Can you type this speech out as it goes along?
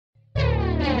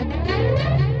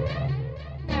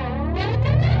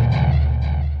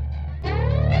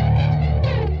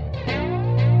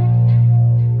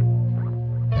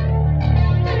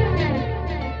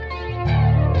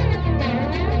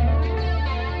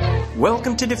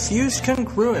Welcome to Diffused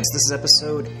Congruence. This is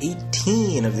episode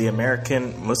 18 of the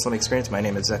American Muslim Experience. My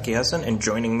name is Zaki Hasan, and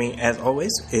joining me, as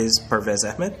always, is Parvez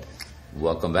Ahmed.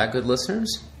 Welcome back, good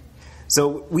listeners.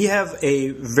 So we have a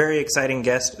very exciting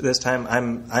guest this time.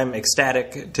 I'm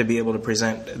ecstatic to be able to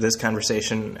present this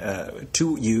conversation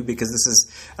to you, because this is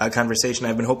a conversation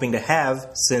I've been hoping to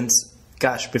have since,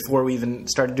 before we even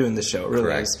started doing this show. It really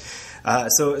Correct. is.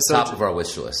 So Top of our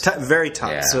wish list. Very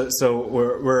top. Yeah. So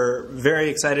we're very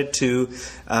excited to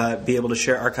be able to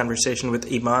share our conversation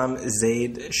with Imam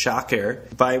Zaid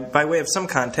Shakir. By way of some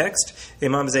context,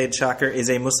 Imam Zaid Shakir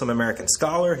is a Muslim American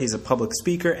scholar. He's a public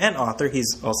speaker and author.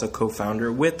 He's also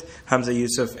co-founder with Hamza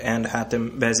Yusuf and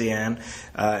Hatem Bazian,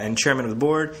 and chairman of the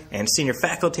board and senior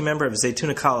faculty member of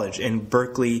Zaytuna College in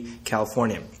Berkeley,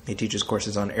 California. He teaches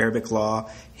courses on Arabic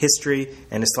law, history,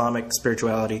 and Islamic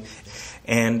spirituality.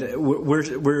 And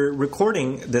we're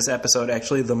recording this episode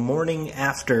actually the morning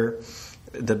after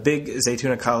the big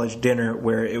Zaytuna College dinner,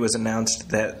 where it was announced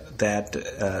that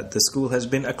the school has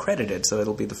been accredited. So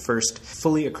it'll be the first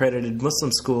fully accredited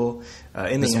Muslim school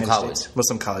in the United States.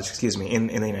 Muslim college, in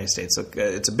the United States. So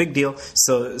it's a big deal.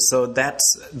 So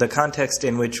that's the context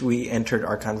in which we entered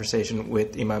our conversation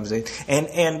with Imam Zaid.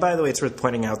 And by the way, it's worth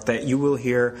pointing out that you will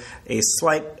hear a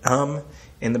slight hum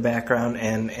in the background,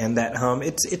 and that hum,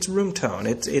 it's room tone,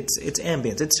 it's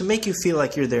ambience. It's to make you feel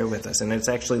like you're there with us, and it's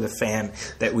actually the fan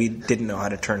that we didn't know how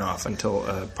to turn off until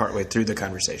partway through the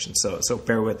conversation. So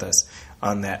bear with us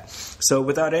on that. So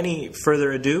without any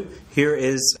further ado, here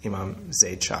is Imam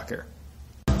Zaid Shakir.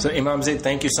 So Imam Zaid,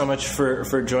 thank you so much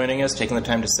for joining us, taking the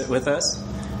time to sit with us.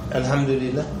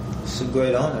 Alhamdulillah, it's a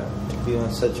great honor to be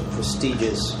on such a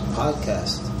prestigious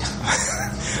podcast.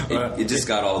 It just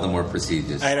got all the more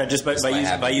prestigious. I know, just by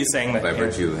you saying that. By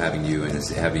virtue of having you and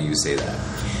having you say that.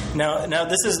 Now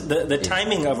this is the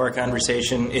timing of our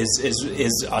conversation is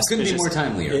auspicious. Couldn't be more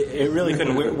timelier. It really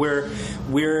couldn't.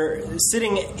 We're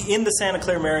sitting in the Santa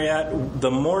Clara Marriott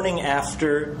the morning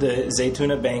after the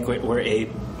Zaytuna banquet, where a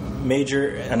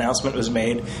major announcement was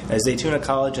made. Zaytuna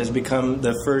College has become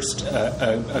the first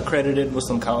accredited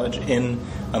Muslim college in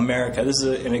America. This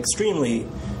is an extremely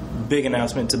big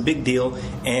announcement. It's a big deal,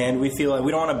 and we feel like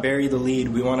we don't want to bury the lead.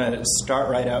 We want to start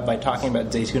right out by talking about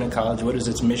Zaytuna College. What is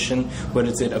its mission? What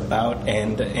is it about?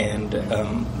 And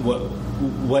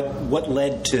what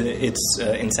led to its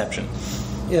inception?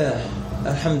 Yeah,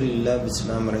 Alhamdulillah,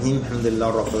 Bismillahirrahmanirrahim,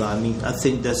 Alhamdulillah Rabbil Alameen. I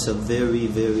think that's a very,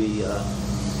 very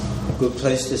good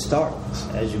place to start.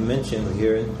 As you mentioned, we're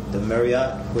here in the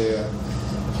Marriott, where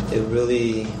it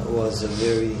really was a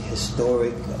very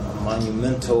historic,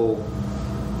 monumental,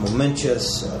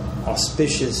 momentous,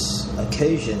 auspicious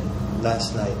occasion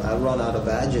last night. I run out of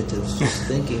adjectives just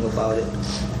thinking about it.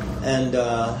 And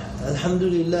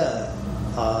Alhamdulillah,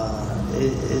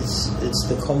 it's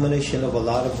the culmination of a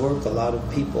lot of work, a lot of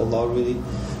people. Allah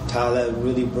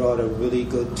really brought a really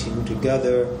good team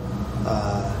together.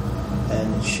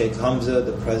 And Sheikh Hamza,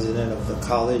 the president of the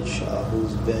college,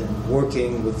 who's been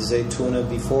working with Zaytuna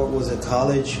before it was a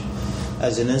college,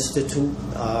 as an institute,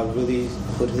 really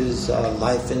put his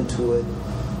life into it.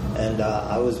 And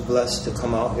I was blessed to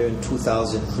come out here in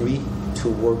 2003 to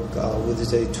work with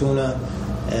Zaytuna,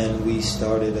 and we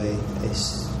started a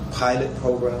pilot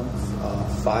program.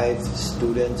 5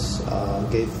 students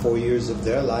gave 4 years of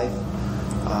their life.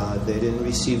 They didn't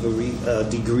receive a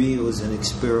degree. It was an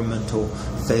experimental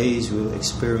phase. We would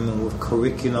experiment with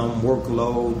curriculum,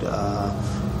 workload,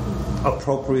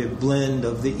 appropriate blend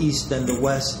of the East and the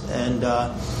West, and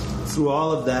through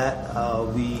all of that,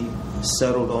 we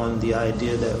settled on the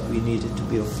idea that we needed to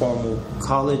be a formal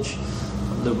college,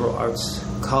 liberal arts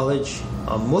college,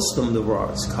 a Muslim liberal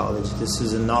arts college. This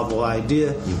is a novel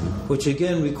idea, which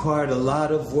again required a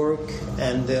lot of work,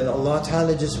 and then Allah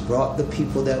Ta'ala just brought the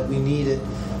people that we needed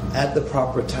at the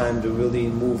proper time to really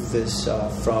move this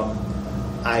from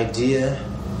idea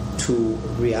to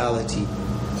reality.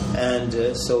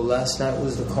 And so last night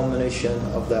was the culmination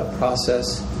of that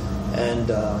process, and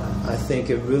I think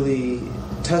it really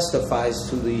testifies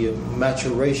to the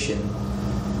maturation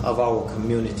of our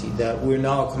community, that we're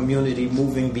now a community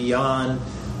moving beyond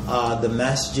the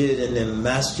masjid and then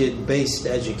masjid-based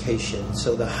education.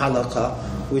 So the halaqah,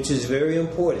 which is very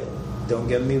important, don't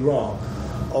get me wrong,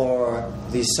 or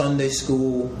the Sunday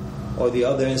school, or the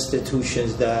other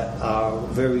institutions that are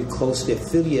very closely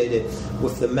affiliated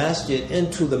with the masjid,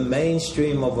 into the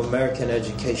mainstream of American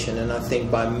education. And I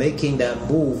think by making that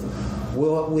move,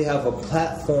 we have a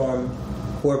platform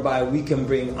whereby we can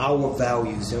bring our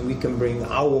values, and we can bring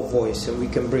our voice, and we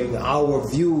can bring our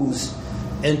views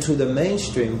into the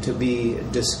mainstream to be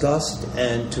discussed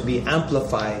and to be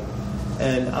amplified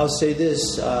And I'll say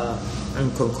this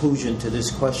in conclusion to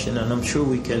this question, and I'm sure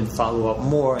we can follow up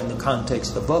more in the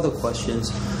context of other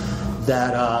questions,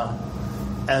 that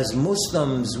as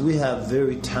Muslims, we have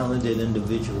very talented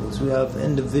individuals. We have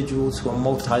individuals who are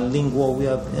multilingual. We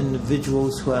have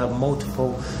individuals who have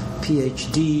multiple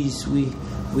PhDs.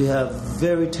 We have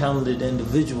very talented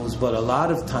individuals, but a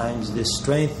lot of times the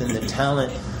strength and the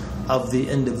talent of the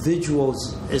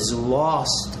individuals is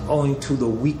lost owing to the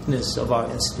weakness of our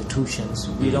institutions.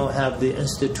 We don't have the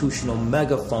institutional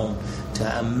megaphone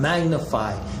to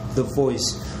magnify the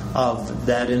voice of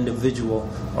that individual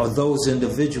or those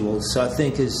individuals. So I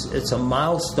think it's a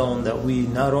milestone that we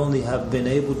not only have been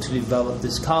able to develop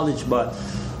this college, but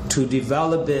to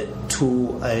develop it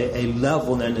to a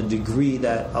level and a degree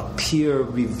that a peer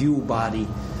review body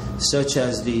such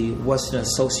as the Western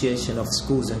Association of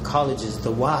Schools and Colleges,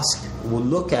 the WASC, will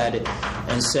look at it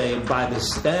and say, by the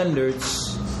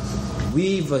standards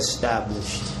we've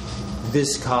established,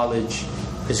 this college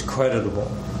is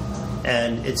creditable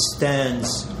and it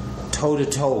stands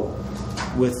toe-to-toe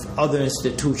with other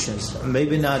institutions,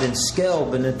 maybe not in scale,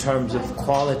 but in terms of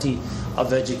quality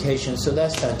of education. So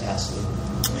that's fantastic.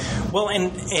 Well,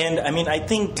 and I mean, I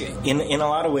think in a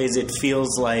lot of ways it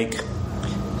feels like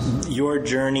your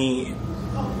journey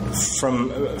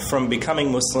from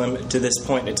becoming Muslim to this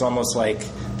point, it's almost like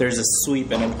there's a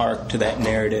sweep and an arc to that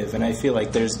narrative, and I feel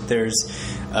like there's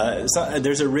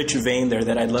a rich vein there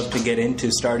that I'd love to get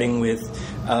into, starting with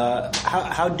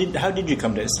how did you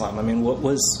come to Islam? I mean, what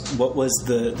was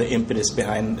the impetus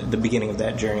behind the beginning of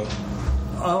that journey?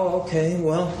 Oh, okay.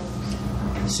 Well,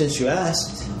 since you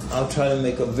asked, I'll try to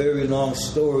make a very long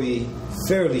story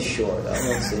fairly short. I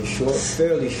won't say short,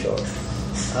 fairly short.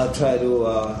 I'll try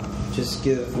to just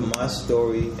give my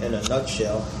story in a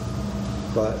nutshell,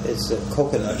 but it's a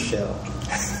coconut shell,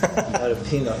 not a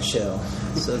peanut shell.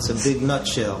 So it's a big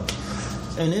nutshell.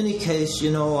 In any case,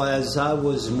 as I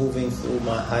was moving through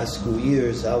my high school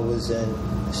years, I was in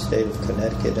the state of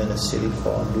Connecticut in a city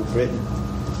called New Britain,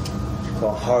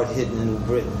 called hard-hitting New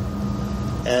Britain.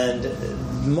 And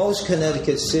most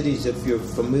Connecticut cities, if you're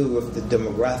familiar with the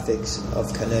demographics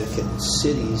of Connecticut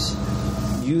cities,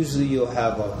 usually you'll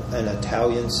have an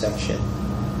Italian section,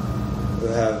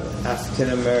 you'll have African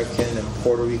American and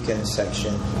Puerto Rican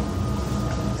section,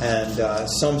 and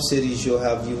some cities you'll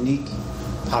have unique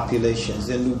populations.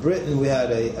 In New Britain, we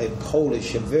had a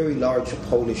very large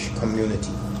Polish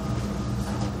community.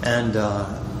 And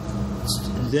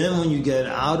then when you get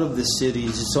out of the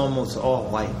cities, it's almost all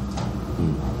white.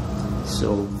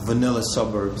 So vanilla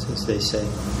suburbs, as they say.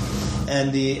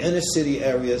 And the inner city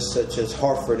areas such as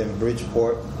Hartford and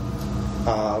Bridgeport,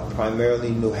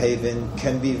 primarily New Haven,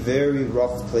 can be very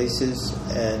rough places,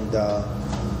 and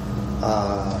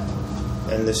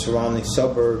the surrounding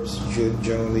suburbs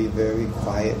generally very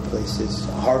quiet places.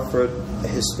 Hartford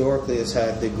historically has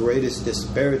had the greatest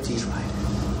disparity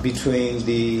between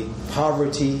the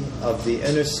poverty of the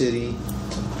inner city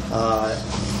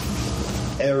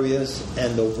areas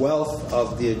and the wealth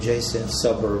of the adjacent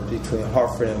suburbs between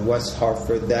Hartford and West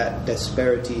Hartford. That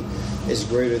disparity is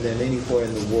greater than anywhere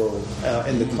in the world,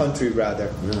 in the country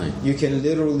rather. Really? You can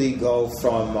literally go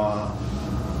from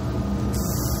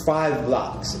 5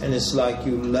 blocks, and it's like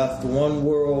you left one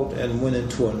world and went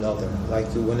into another,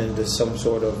 like you went into some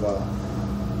sort of,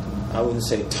 I wouldn't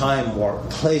say time warp,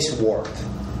 place warp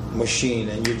machine,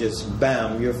 and you just,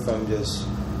 bam, you're from just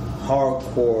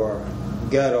hardcore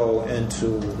ghetto into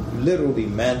literally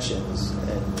mansions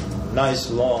and nice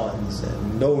lawns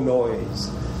and no noise.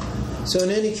 So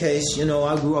in any case,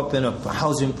 I grew up in a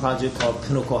housing project called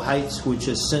Pinnacle Heights, which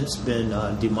has since been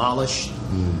demolished.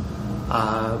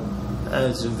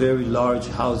 It's a very large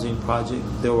housing project.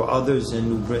 There were others in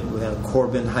New Britain. We had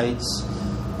Corbin Heights,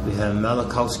 we had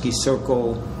Malachowski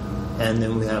Circle, and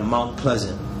then we had Mount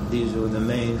Pleasant. These were the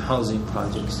main housing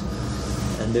projects.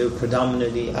 And they were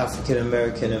predominantly African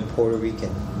American and Puerto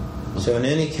Rican. So in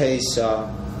any case,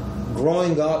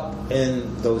 growing up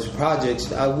in those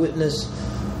projects, I witnessed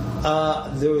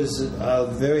there was a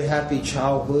very happy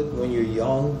childhood. When you're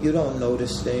young, you don't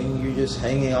notice things. You're just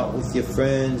hanging out with your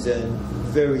friends, and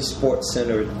very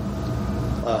sports-centered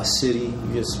city.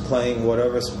 You're just playing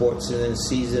whatever sports is in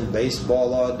season,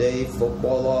 baseball all day,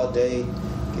 football all day,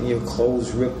 getting your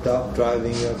clothes ripped up,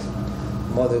 driving your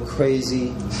mother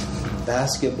crazy,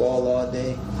 basketball all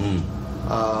day.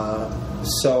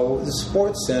 So the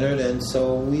sports centered, and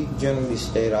so we generally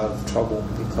stayed out of trouble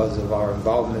because of our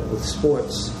involvement with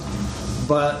sports.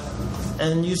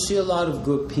 And you see a lot of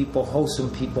good people, wholesome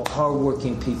people,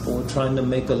 hardworking people trying to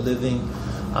make a living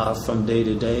from day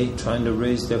to day, trying to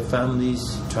raise their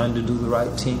families, trying to do the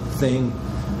right thing.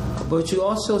 But you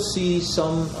also see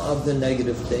some of the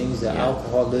negative things, the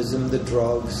alcoholism, the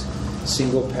drugs,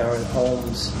 single-parent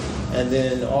homes, and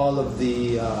then all of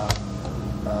the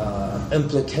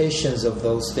implications of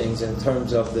those things in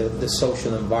terms of the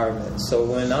social environment. So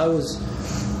when I was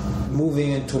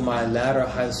moving into my latter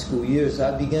high school years,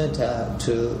 I began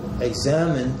to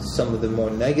examine some of the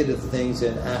more negative things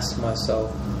and ask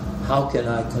myself, how can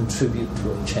I contribute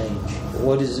to a change?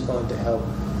 What is it going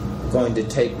to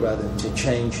take to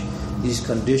change these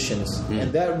conditions?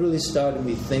 And that really started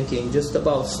me thinking just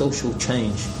about social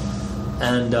change.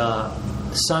 And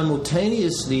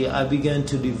simultaneously, I began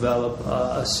to develop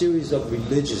a series of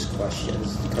religious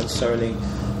questions concerning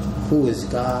who is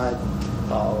God,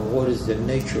 what is the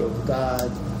nature of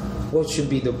God, what should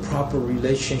be the proper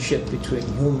relationship between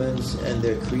humans and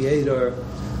their Creator.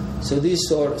 So these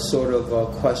sort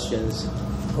of questions,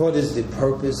 what is the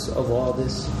purpose of all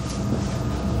this?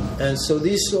 And so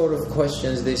these sort of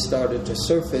questions, they started to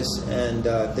surface, and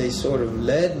they sort of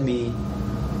led me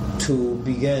to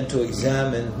begin to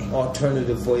examine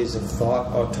alternative ways of thought,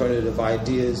 alternative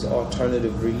ideas,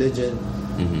 alternative religions.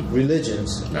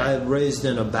 I was raised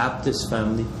in a Baptist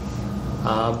family,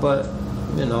 but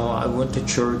I went to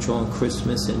church on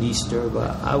Christmas and Easter,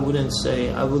 but I wouldn't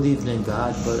say I believed in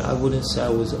God, but I wouldn't say I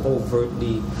was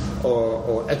overtly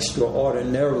or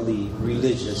extraordinarily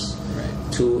religious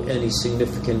to any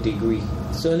significant degree.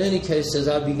 So in any case, as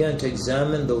I began to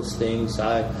examine those things,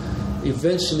 I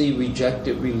eventually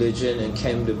rejected religion and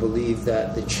came to believe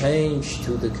that the change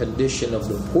to the condition of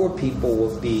the poor people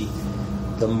would be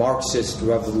the Marxist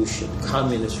revolution,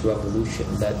 communist revolution,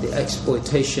 that the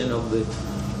exploitation of the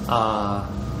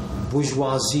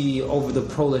bourgeoisie over the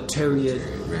proletariat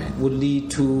would lead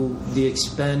to the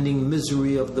expanding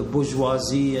misery of the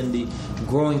bourgeoisie and the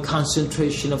growing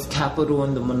concentration of capital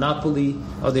and the monopoly,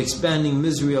 or the expanding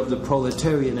misery of the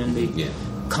proletariat and the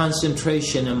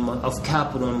concentration of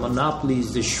capital and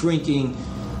monopolies, the shrinking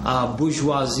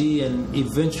bourgeoisie, and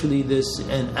eventually this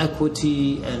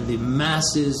inequity and the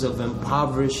masses of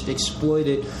impoverished,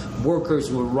 exploited workers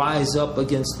will rise up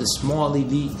against the small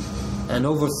elite and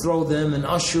overthrow them and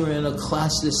usher in a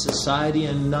classless society.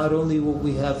 And not only will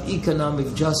we have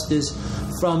economic justice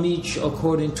from each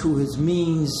according to his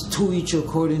means, to each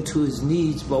according to his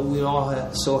needs, but we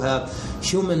also have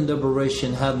human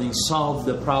liberation, having solved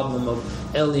the problem of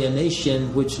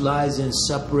alienation, which lies in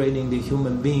separating the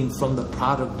human being from the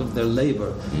product of their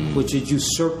labor, which is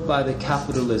usurped by the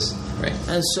capitalists.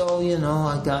 And so,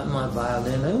 I got my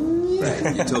violin.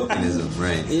 Utopianism,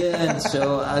 Yeah, and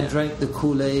so I drank the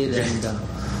Kool-Aid, and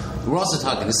we're also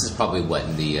talking. This is probably what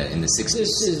in the 60s.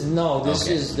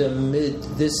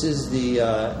 This is the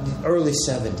early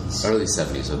 70s. Early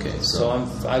 70s, okay. So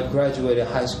I graduated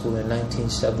high school in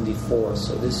 1974.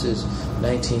 So this is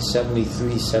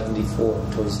 1973, 74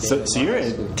 towards the end. So you're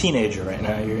a teenager right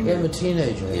now. I'm a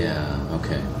teenager. Yeah.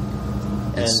 Okay.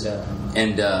 Does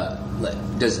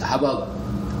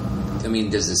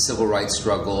the civil rights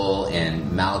struggle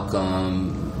and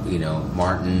Malcolm,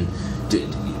 Martin,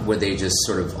 were they just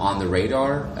sort of on the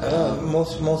radar?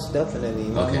 Most definitely.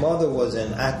 My mother was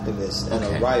an activist and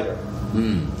a writer,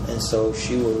 and so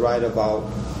she would write about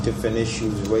different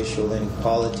issues, racial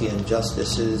inequality,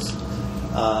 injustices,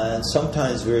 and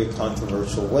sometimes very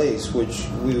controversial ways. Which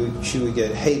she would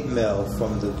get hate mail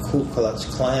from the Ku Klux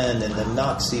Klan and the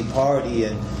Nazi Party,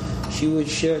 and she would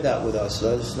share that with us,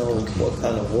 let us know what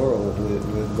kind of world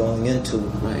we're going into.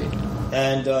 Right.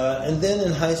 And then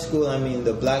in high school,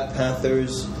 the Black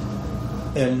Panthers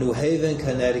in New Haven,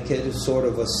 Connecticut, is sort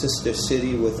of a sister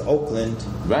city with Oakland.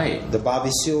 Right. The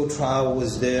Bobby Seale trial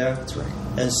was there. That's right.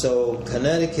 And so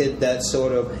Connecticut,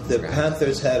 the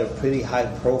Panthers had a pretty high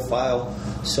profile.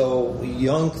 So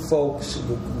young folks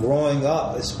growing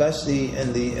up, especially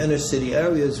in the inner city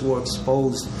areas, were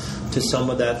exposed to some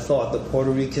of that thought. The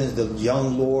Puerto Ricans, the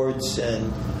Young Lords,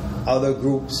 and other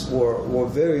groups were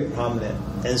very prominent.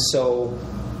 And so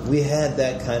we had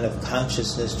that kind of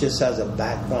consciousness just as a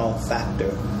background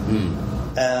factor.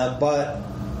 But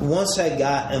once I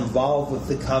got involved with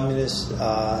the communist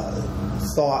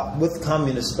thought,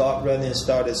 and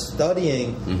started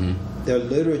studying their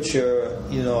literature,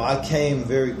 I came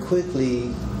very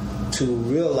quickly to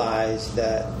realize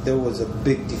that there was a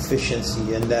big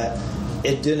deficiency, and that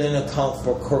it didn't account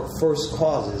for first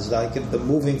causes. Like if the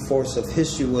moving force of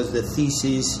history was the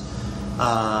thesis,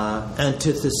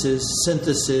 antithesis,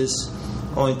 synthesis,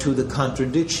 owing to the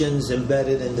contradictions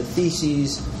embedded in the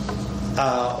theses,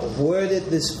 where did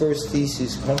this first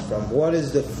thesis come from? What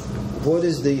is the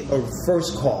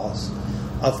first cause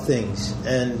of things?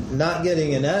 And not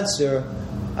getting an answer,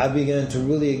 I began to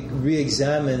really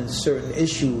re-examine certain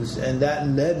issues, and that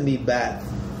led me back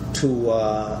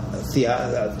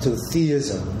to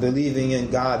theism, believing in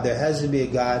God. There has to be a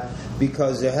God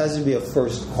because there has to be a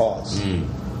first cause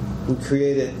who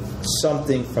created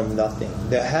something from nothing.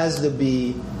 There has to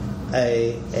be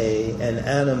an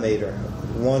animator,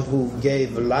 one who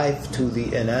gave life to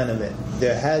the inanimate.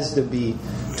 There has to be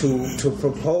to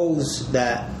propose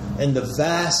that in the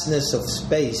vastness of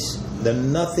space, the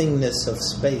nothingness of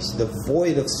space, the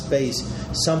void of space,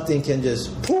 something can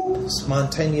just poof,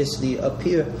 spontaneously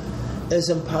appear is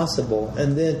impossible.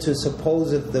 And then to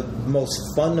suppose that the most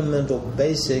fundamental,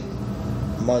 basic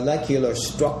molecular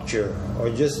structure, or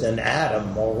just an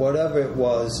atom, or whatever it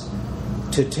was,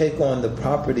 to take on the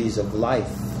properties of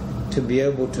life, to be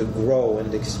able to grow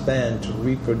and expand, to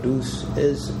reproduce,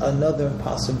 is another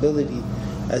possibility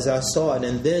as I saw it.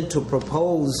 And then to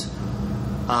propose,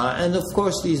 and of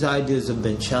course these ideas have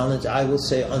been challenged, I will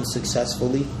say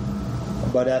unsuccessfully,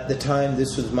 but at the time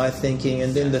this was my thinking.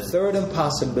 And then the third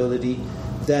impossibility,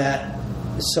 that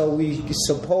so we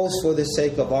suppose for the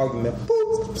sake of argument,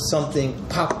 boop, something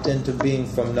popped into being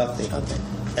from nothing. Okay.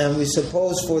 And we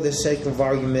suppose for the sake of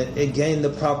argument it gained the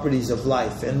properties of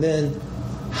life. And then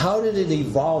how did it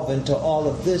evolve into all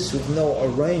of this with no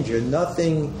arranger?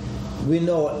 Nothing. We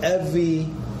know every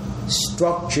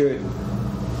structured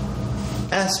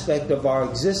aspect of our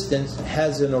existence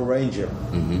has an arranger.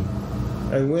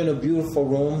 Mm-hmm. And we're in a beautiful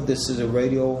room. This is a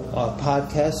radio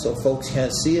podcast, so folks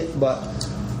can't see it, but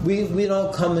we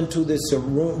don't come into this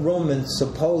room and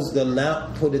suppose the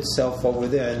lamp put itself over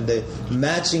there and the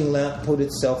matching lamp put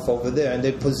itself over there, and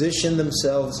they position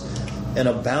themselves in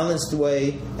a balanced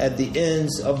way at the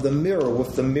ends of the mirror,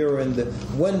 with the mirror in the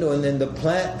window, and then the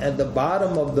plant at the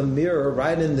bottom of the mirror,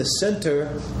 right in the center,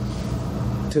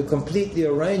 to complete the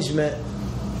arrangement.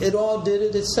 It all did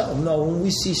it itself. No, when we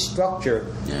see structure,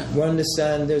 we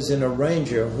understand there's an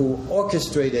arranger who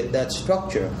orchestrated that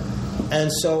structure.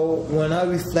 And so when I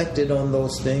reflected on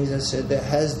those things, I said, there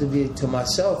has to be, to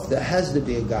myself, there has to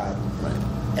be a God.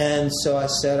 Right. And so I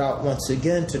set out once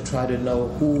again to try to know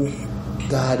who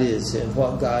God is and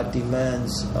what God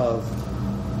demands of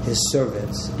His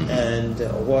servants, and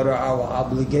what are our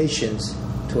obligations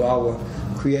to our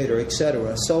Creator,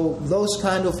 etc. So those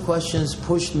kind of questions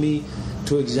pushed me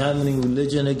to examining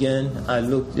religion again. I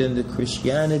looked into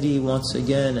Christianity once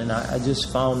again, and I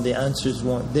just found the answers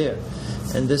weren't there.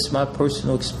 And this is my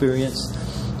personal experience.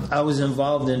 I was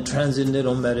involved in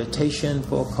transcendental meditation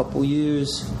for a couple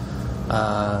years,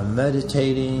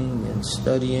 meditating and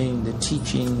studying the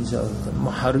teachings of the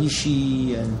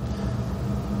Maharishi, and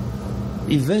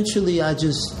eventually I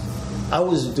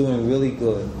was doing really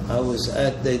good. I was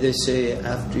at, they say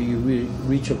after you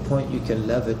reach a point you can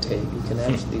levitate, you can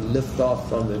actually lift off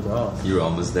from the ground. You were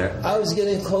almost there? I was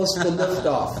getting close to lift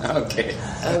off. Okay.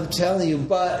 I'm telling you,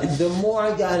 but the more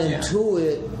I got into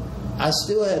it, I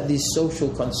still had these social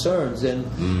concerns, and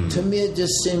to me it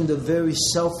just seemed a very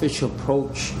selfish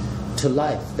approach to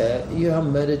life, that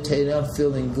I'm meditating, I'm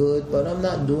feeling good, but I'm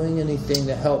not doing anything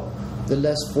to help the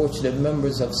less fortunate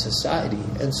members of society.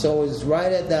 And so it's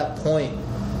right at that point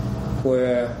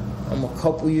where I'm a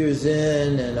couple years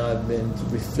in, and I've been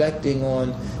reflecting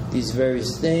on these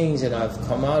various things, and I've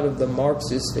come out of the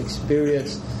Marxist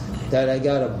experience, that I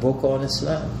got a book on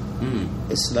Islam.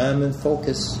 Islam in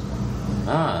Focus.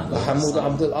 Mahmoud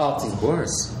Abdul Ati. Of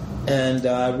course. And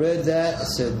I read that. I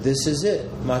said, this is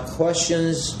it. My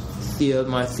questions,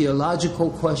 my theological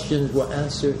questions were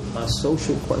answered. My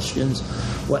social questions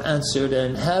were answered.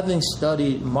 And having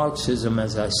studied Marxism,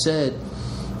 as I said,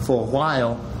 for a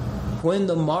while, when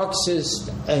the Marxists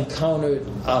encountered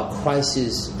a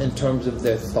crisis in terms of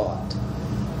their thought,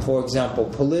 for example,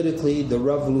 politically, the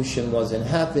revolution wasn't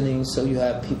happening, so you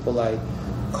have people like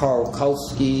Karl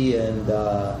Kautsky and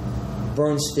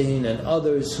Bernstein and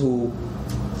others who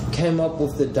came up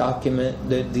with the doctrine,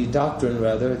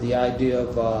 the idea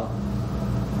of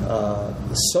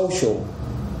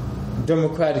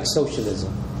democratic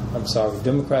socialism.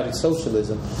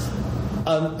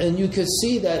 And you could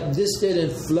see that this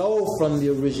didn't flow from the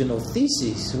original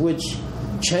thesis, which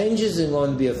changes are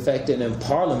going to be affected in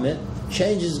Parliament,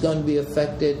 change is going to be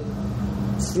affected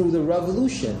through the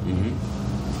revolution.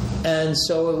 And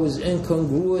so it was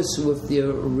incongruous with the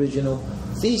original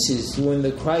thesis. When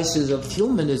the crisis of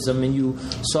humanism, and you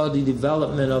saw the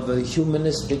development of a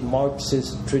humanistic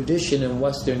Marxist tradition in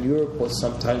Western Europe, was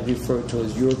sometimes referred to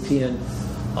as European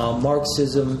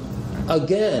Marxism,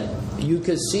 again, you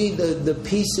could see the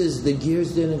pieces, the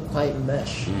gears didn't quite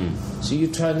mesh. So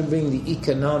you're trying to bring the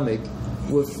economic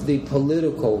with the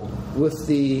political, with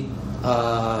the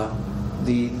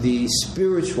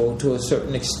spiritual to a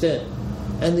certain extent,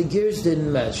 and the gears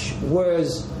didn't mesh.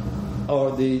 Whereas,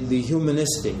 or the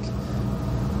humanistic,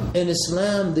 In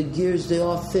Islam, the gears, they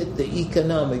all fit. The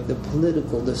economic, the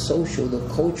political, the social, the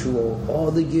cultural,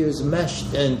 all the gears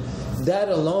meshed. And that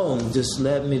alone just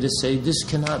led me to say, this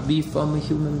cannot be from a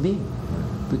human being.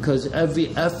 Because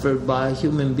every effort by a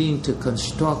human being to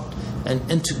construct an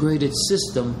integrated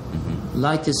system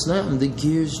like Islam, the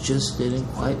gears just didn't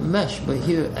quite mesh. But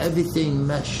here, everything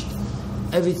meshed.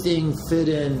 Everything fit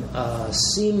in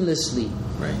seamlessly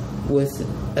with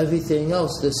everything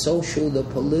else, the social, the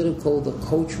political, the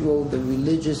cultural, the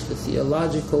religious, the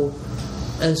theological.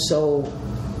 And so,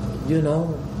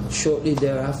 shortly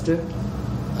thereafter,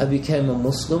 I became a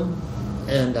Muslim,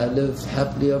 and I lived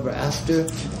happily ever after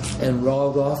and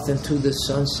rolled off into the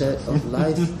sunset of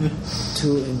life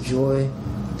to enjoy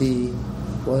the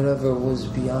whatever was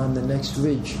beyond the next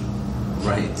ridge.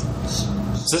 Right.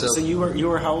 So you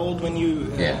were how old when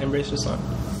you embraced Islam?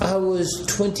 I was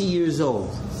 20 years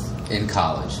old. In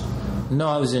college? No,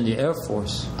 I was in the Air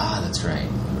Force. Ah, that's right.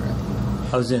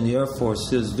 I was in the Air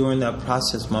Force. It was during that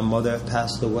process my mother had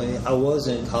passed away. I was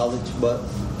in college, but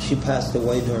she passed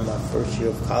away during my first year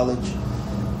of college.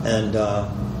 And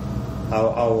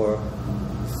our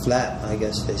flat, I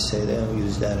guess they say, they don't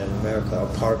use that in America,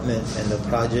 apartment and the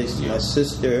projects. My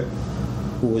sister,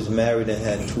 who was married and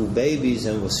had 2 babies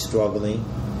and was struggling,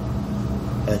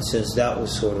 and since that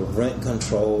was sort of rent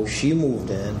control, she moved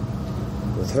in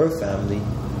with her family,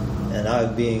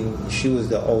 and she was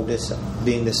the oldest,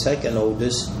 being the second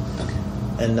oldest,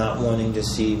 and not wanting to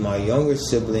see my younger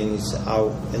siblings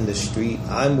out in the street,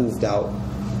 I moved out.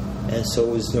 And so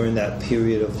it was during that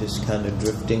period of just kind of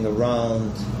drifting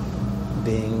around,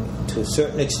 being to a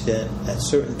certain extent, at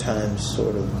certain times,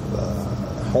 sort of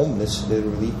homeless,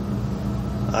 literally.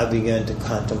 I began to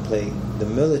contemplate the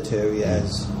military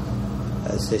as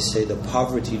they say, the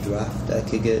poverty draft. I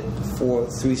could get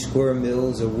 3 square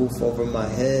meals, a roof over my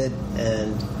head,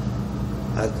 and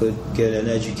I could get an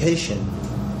education,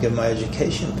 get my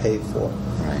education paid for.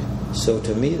 Right. So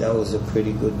to me, that was a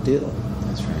pretty good deal.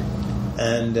 That's right.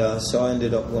 And so I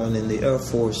ended up going in the Air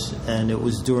Force, and it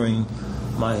was during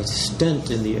my stint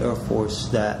in the Air Force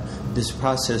that this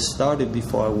process started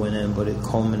before I went in, but it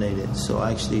culminated. So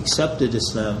I actually accepted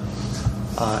Islam.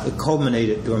 It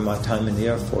culminated during my time in the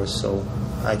Air Force, so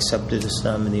I accepted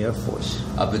Islam in the Air Force.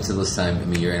 Up until this time, I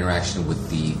mean, your interaction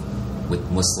with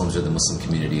Muslims or the Muslim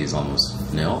community is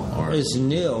almost nil? Or? It's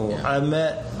nil. Yeah. I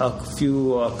met a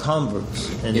few converts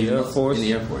in the Air Force. In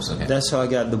the Air Force, okay. That's how I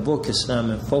got the book, Islam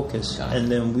in Focus.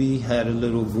 And then we had a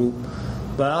little group.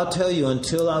 But I'll tell you,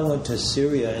 until I went to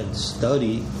Syria and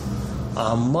studied,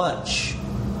 much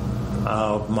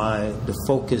of the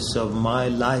focus of my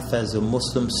life as a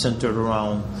Muslim centered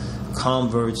around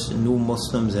converts, new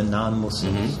Muslims and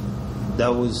non-Muslims. Mm-hmm.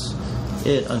 That was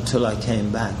it until I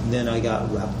came back. Then I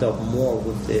got wrapped up more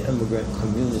with the immigrant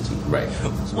community. Right.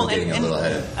 So we're getting a little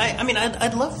ahead. I mean,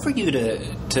 I'd love for you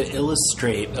to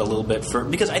illustrate a little bit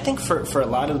because I think for a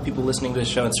lot of the people listening to this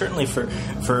show, and certainly for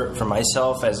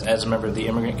myself as a member of the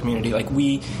immigrant community, like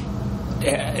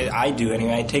I do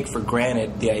anyway, I take for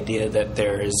granted the idea that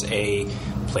there is a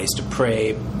place to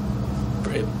pray,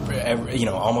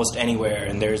 almost anywhere,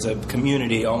 and there's a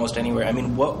community almost anywhere. I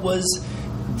mean, what was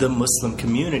the Muslim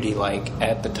community like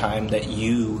at the time that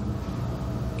you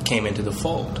came into the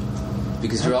fold?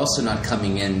 Because you're also not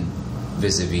coming in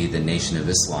vis-a-vis the Nation of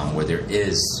Islam, where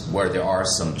there are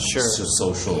some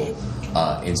social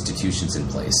institutions in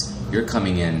place. You're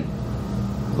coming in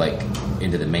like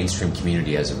into the mainstream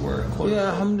community, as it were. Yeah,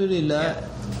 alhamdulillah.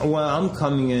 Yeah. Well, I'm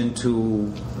coming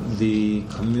into the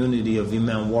community of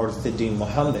Imam Warithuddin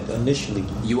Muhammad initially.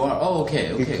 You are? Oh,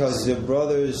 okay. Because the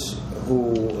brothers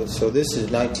so this is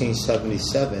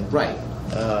 1977. Right.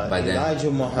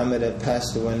 Elijah Muhammad had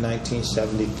passed away in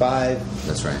 1975.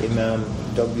 That's right. Imam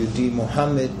W.D.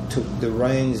 Muhammad took the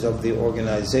reins of the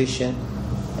organization,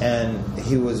 and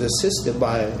he was assisted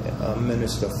by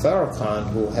Minister Farrakhan,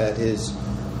 who had his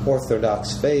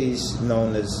Orthodox phase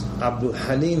known as Abdul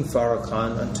Halim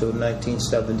Farrakhan until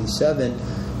 1977,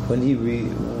 when he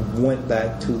went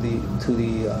back to the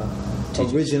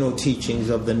original teachings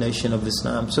of the Nation of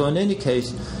Islam. So in any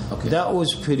case, that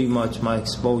was pretty much my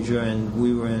exposure, and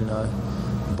we were in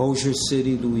Bossier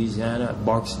City, Louisiana, at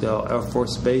Barksdale Air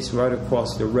Force Base. Right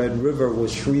across the Red River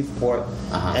was Shreveport,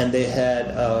 and they had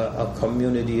a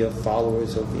community of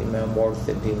followers of Imam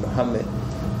Warithuddin Muhammad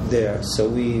there. So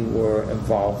we were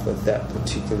involved with that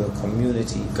particular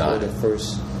community for the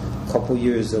first couple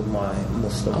years of my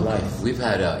Muslim life. We've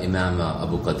had Imam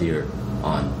Abu Qadir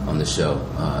on the show.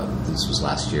 This was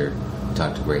last year. We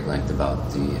talked at great length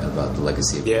about the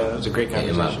legacy of it was a great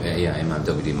conversation. Imam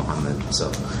W.D. Muhammad.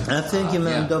 So I think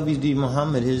Imam W.D.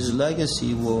 Muhammad, his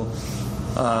legacy will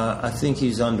I think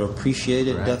he's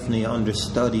underappreciated, Right. definitely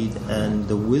understudied, and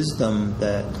the wisdom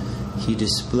that he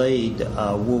displayed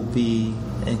will be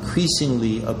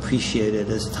increasingly appreciated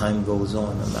as time goes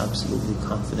on. I'm absolutely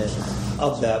confident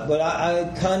of that. But I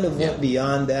kind of went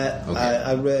beyond that. Okay.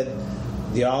 I read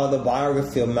the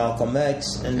autobiography of Malcolm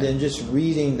X, and then just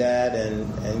reading that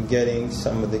and getting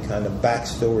some of the kind of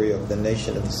backstory of the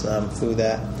Nation of Islam through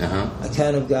that, I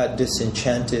kind of got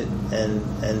disenchanted,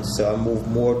 and so I moved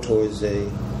more towards a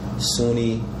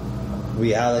Sunni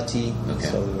reality,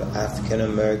 so the African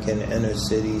American inner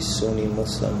city Sunni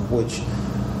Muslim, which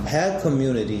had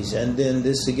communities, and then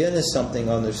this again is something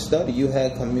understudied. You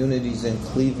had communities in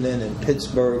Cleveland and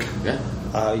Pittsburgh.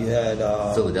 You had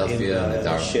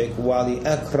Philadelphia, Sheikh Wali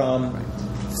Akram,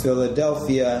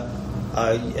 Philadelphia.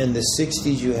 In the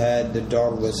 60s, you had the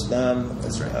Darul Islam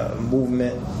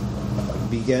movement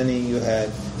beginning. You had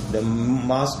the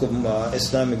Mosque of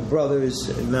Islamic Brothers,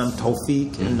 Imam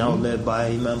Tawfiq, and now led by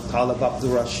Imam Talib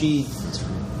Abdul Rashid.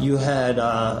 You had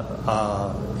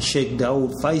Sheikh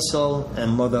Dawood Faisal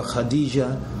and Mother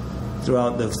Khadija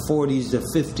throughout the 40s, the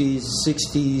 50s,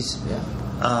 60s.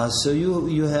 So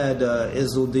you had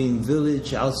Izzuddin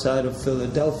Village outside of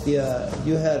Philadelphia.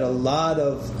 You had a lot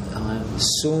of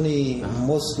Sunni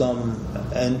Muslim,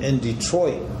 and in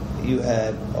Detroit you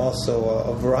had also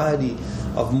a variety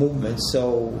of movements.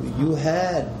 So you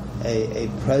had a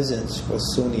presence for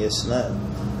Sunni Islam.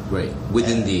 Right.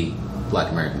 Within the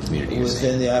Black American community.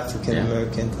 Within the African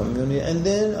American community. And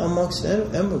then amongst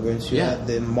immigrants, you had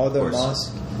the Mother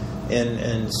Mosque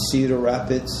in Cedar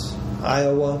Rapids,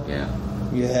 Iowa.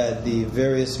 You had the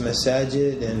various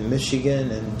masajid in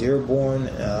Michigan and Dearborn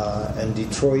and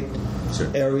Detroit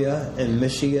area in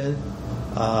Michigan.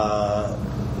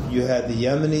 You had the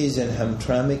Yemenis in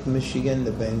Hamtramck, Michigan,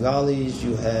 the Bengalis.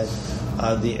 You had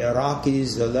the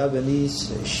Iraqis, the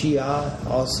Lebanese, Shia,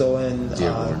 also in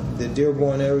the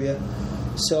Dearborn area.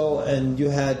 So, and you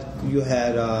had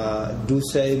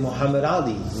Dusay Muhammad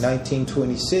Ali,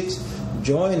 1926,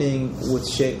 joining with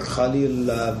Sheikh Khalil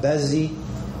Bazi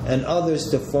and others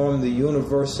to form the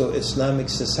Universal Islamic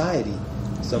Society.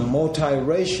 It's a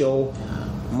multiracial,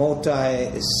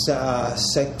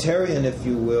 multi-sectarian, if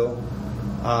you will,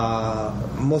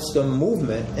 Muslim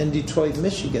movement in Detroit,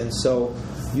 Michigan. So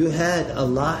you had a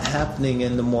lot happening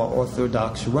in the more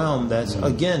orthodox realm that's,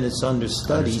 again, it's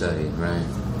understudied, right.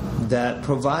 that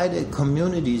provided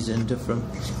communities in different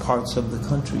parts of the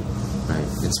country. Right.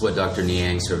 It's what Dr.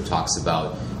 Niang sort of talks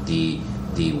about, the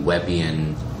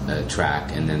Webbian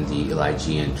track and then the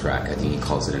Elijah track. I think he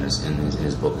calls it in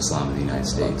his book Islam in the United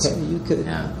States. Okay, you could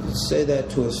say that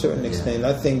to a certain extent.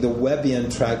 I think the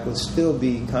Webbian track would still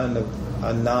be kind of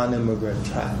a non-immigrant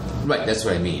track. Right, that's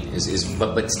what I mean.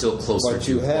 But still closer but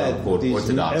you to had these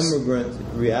orthodox immigrant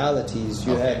realities.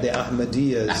 You had the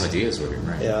Ahmadiyyas. Ahmadiyyas were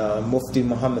right. Mufti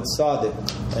Muhammad Sadiq,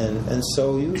 and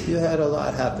so you had a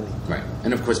lot happening. Right,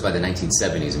 and of course by the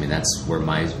 1970s, I mean that's where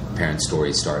my parents'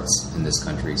 story starts in this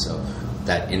country. So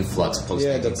that influx post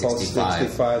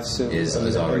 1965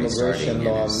 is already starting and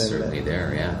is certainly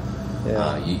there.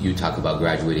 You talk about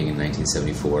graduating in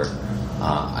 1974.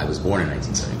 I was born in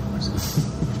 1974. So.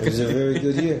 It was a very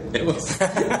good year. It was.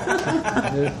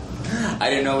 I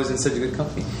didn't know it was in such a good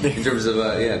company in terms of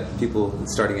people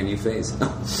starting a new phase.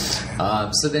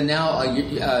 So then now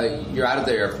you're out of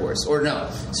the Air Force, or no?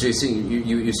 So you're seeing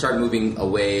you start moving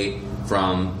away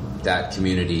from that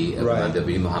community of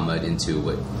Nabi Muhammad into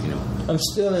what I'm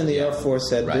still in the Air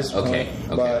Force at this point,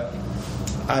 but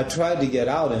I tried to get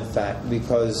out. In fact,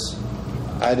 because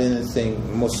I didn't think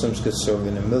Muslims could serve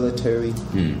in the military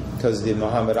because the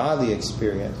Muhammad Ali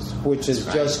experience, which has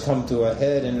just come to a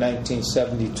head in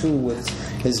 1972 with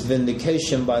his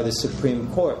vindication by the Supreme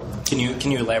Court. Can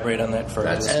you elaborate on that for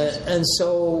us? And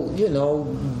so,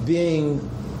 being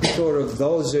sort of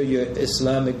those are your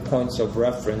Islamic points of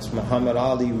reference. Muhammad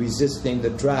Ali resisting the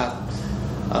draft.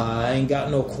 I ain't got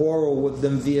no quarrel with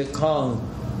them Viet Cong.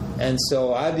 And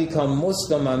so I become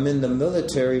Muslim, I'm in the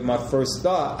military, my first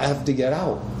thought, I have to get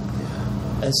out.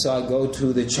 And so I go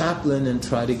to the chaplain and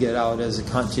try to get out as a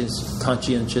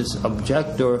conscientious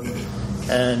objector.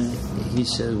 And he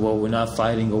says, well, we're not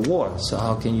fighting a war, so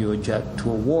how can you object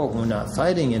to a war? We're not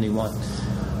fighting anyone.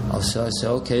 So I said,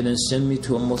 okay, then send me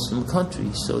to a Muslim country.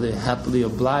 So they happily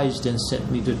obliged and sent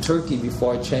me to Turkey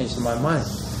before I changed my mind.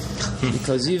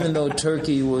 Because even though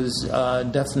Turkey was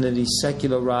definitely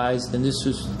secularized, and this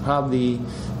was probably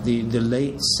the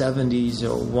late 70s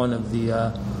or one of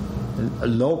the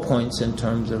low points in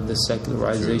terms of the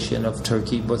secularization of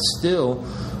Turkey, but still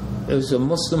it was a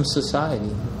Muslim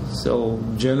society. So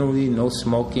generally no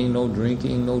smoking, no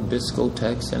drinking, no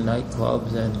discotheques and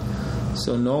nightclubs, and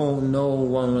So no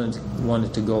one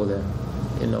wanted to go there.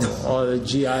 You know, all the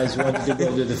GIs wanted to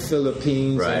go to the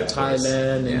Philippines and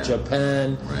Thailand and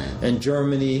Japan and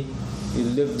Germany. You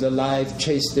live the life,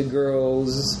 chase the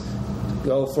girls,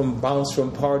 bounce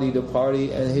from party to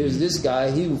party. And here's this guy,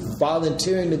 he was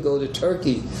volunteering to go to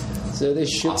Turkey. So they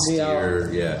shipped me out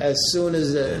as soon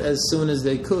as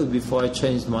they could before I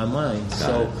changed my mind.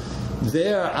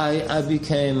 There I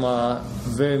became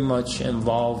very much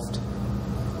involved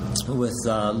with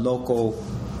local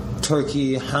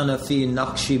Turkey, Hanafi,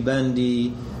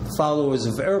 Naqshbandi followers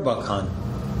of Erbakan,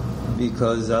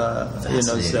 because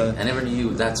I never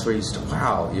knew that's where you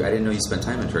wow, I didn't know you spent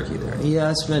time in Turkey there. Yeah,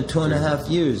 I spent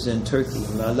 2.5 years in Turkey.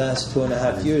 My last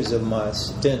 2.5 years of my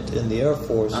stint in the Air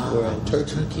Force were in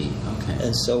Turkey. Okay.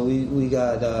 And so we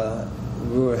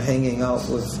were hanging out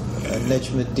with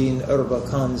Najmuddin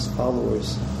Erbakan's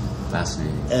followers.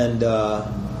 Fascinating. And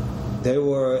they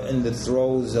were in the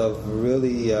throes of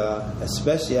really,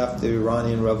 especially after the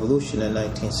Iranian Revolution in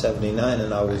 1979,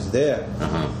 and I was there.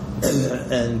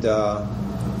 And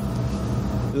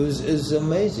it was an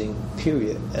amazing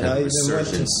period. And I even went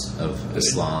to of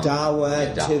Islam,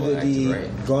 Dawah activity,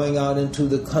 going out into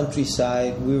the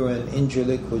countryside. We were in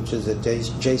Incirlik, which is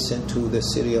adjacent to the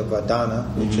city of Adana,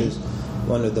 which is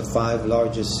one of the 5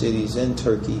 largest cities in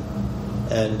Turkey.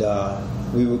 And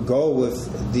we would go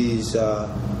with these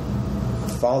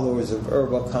followers of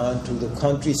Erbakan to the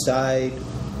countryside,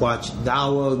 watch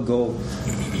Dawah, go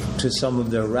to some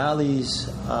of their rallies.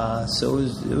 So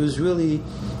it was really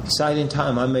exciting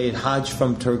time. I made Hajj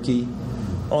from Turkey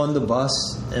on the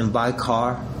bus and by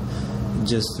car,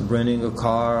 just renting a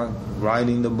car,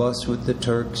 riding the bus with the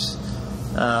Turks.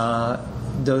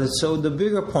 So the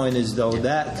bigger point is, though,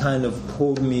 that kind of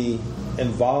pulled me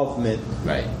involvement,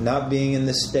 not being in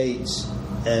the States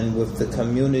and with the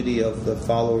community of the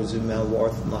followers of Imam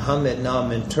Muhammad. Now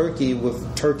I'm in Turkey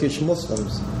with Turkish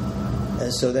Muslims.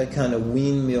 And so that kind of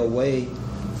weaned me away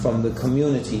from the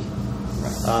community.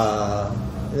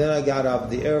 Then I got out of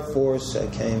the Air Force. I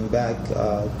came back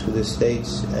to the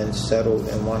States and settled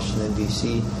in Washington,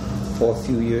 D.C. for a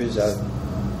few years. I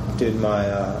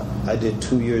did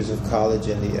 2 years of college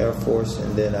in the Air Force,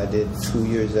 and then I did 2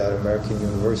 years at American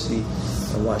University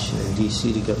in Washington,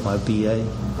 D.C. to get my BA.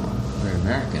 You're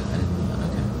American. I didn't know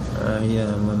that. Okay.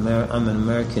 Yeah, I'm an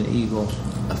American Eagle.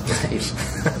 Right.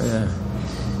 Yeah.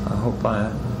 I hope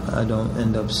I don't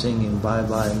end up singing Bye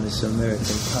Bye Miss American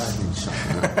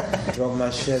Pie. Drove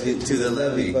my Chevy to the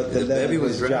levee, but the levee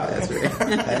was dry. That's right.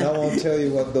 And I won't tell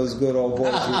you what those good old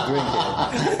boys were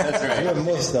drinking. That's right. They're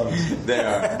Muslims. They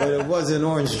are. But it wasn't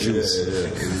orange juice. Yeah.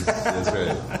 That's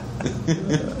right.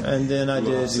 And then I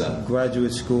did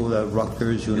graduate school at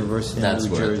Rutgers University in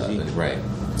New Jersey. Right.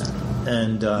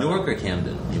 And Newark or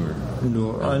Camden? You were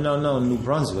New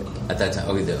Brunswick. At that time,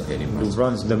 okay, New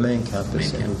Brunswick, the main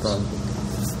campus in New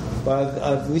Brunswick.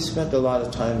 But we spent a lot of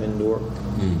time in Newark,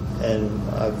 and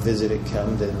I visited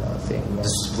Camden. I think. This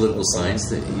is political science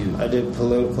that you. I did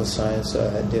political science.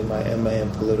 I did my MA in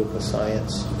political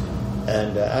science,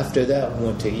 and after that, I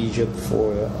went to Egypt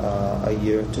for a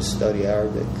year to study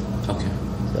Arabic. Okay.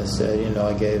 So I said,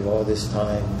 I gave all this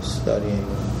time studying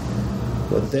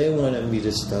what they wanted me to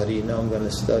study. Now I'm going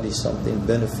to study something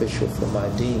beneficial for my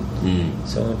deen.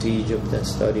 So I went to Egypt and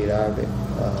studied Arabic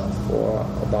for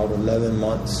about 11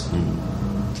 months.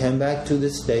 Came back to the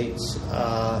States,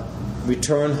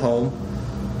 returned home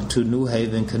to New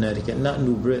Haven, Connecticut. Not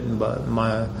New Britain, but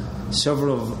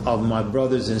several of my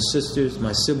brothers and sisters,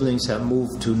 my siblings, have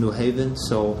moved to New Haven.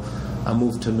 So I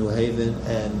moved to New Haven,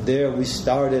 and there we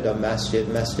started a Masjid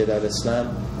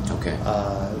al-Islam. Okay.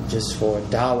 Just for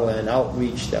dawah and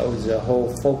outreach. That was the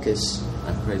whole focus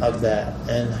of that.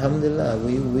 And alhamdulillah,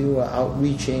 we were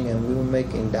outreaching and we were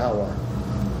making dawah.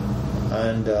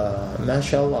 And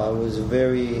mashallah, it was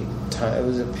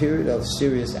a period of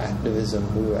serious activism.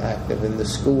 We were active in the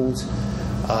schools.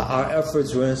 Our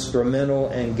efforts were instrumental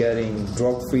in getting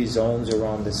drug-free zones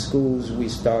around the schools. We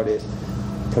started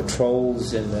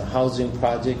patrols in the housing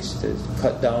projects to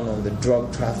cut down on the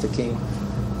drug trafficking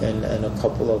and a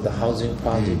couple of the housing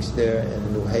projects there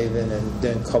in New Haven, and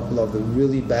then a couple of the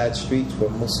really bad streets where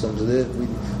Muslims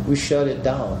live. We shut it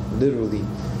down, literally.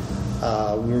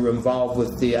 We were involved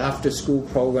with the after-school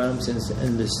programs.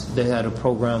 They had a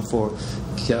program for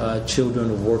children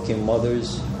of working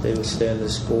mothers. They would stay in the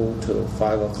school till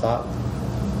 5 o'clock.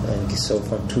 And so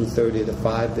from 2:30 to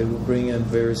 5, they would bring in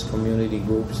various community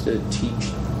groups to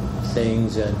teach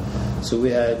things. And so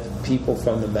we had people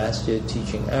from the masjid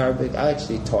teaching Arabic. I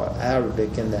actually taught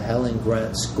Arabic in the Helen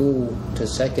Grant School to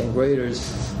second graders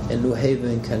in New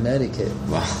Haven, Connecticut.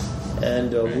 Wow.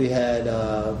 And we had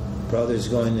brothers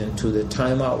going into the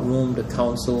timeout room to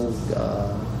counsel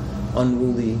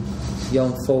unruly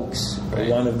young folks. Right.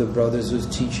 One of the brothers was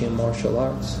teaching martial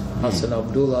arts, Hasan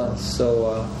Abdullah.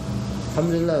 So,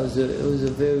 alhamdulillah, it was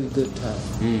a very good time.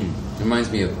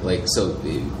 Reminds me of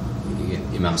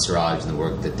Imam Siraj and the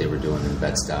work that they were doing in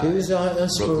Bed-Stuy. It was our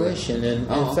inspiration, and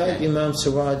in fact, Imam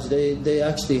Siraj, they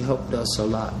actually helped us a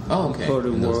lot. Oh, okay. For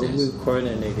the work, we were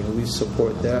coordinating, we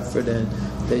support their effort, and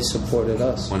they supported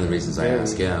us. One of the reasons I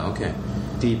ask,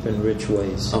 deep and rich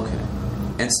ways. Okay,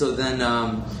 and so then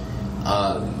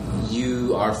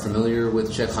you are familiar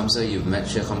with Sheikh Hamza? You've met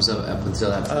Sheikh Hamza up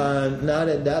until that point? Not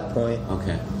at that point.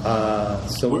 Okay.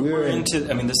 So we're into,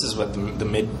 I mean, this is what, the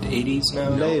mid-'80s now?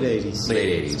 Late 80s.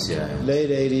 Late 80s, yeah. Late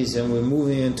 80s, and we're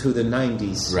moving into the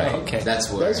 90s. Right. Okay. That's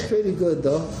pretty good,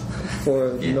 though,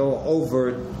 for no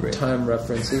overt time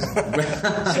references. So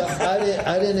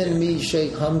I didn't meet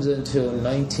Sheikh Hamza until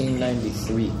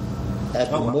 1993 at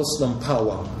the Muslim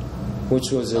Powwow,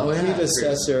 which was a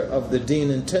predecessor of the Dean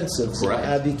Intensives in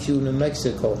Abiquiu, New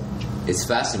Mexico. It's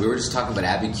fascinating. We were just talking about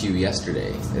Abiquiu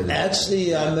yesterday.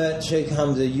 Actually, I met Sheikh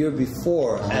Hamza a year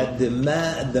before at the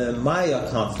Maya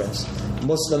conference,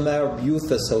 Muslim Arab Youth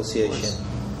Association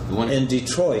in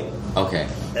Detroit. Okay.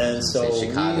 And so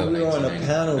Chicago, we were on a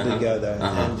panel together,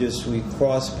 and we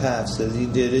crossed paths as he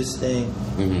did his thing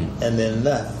and then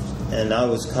left. And I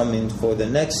was coming for the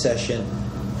next session,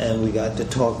 and we got to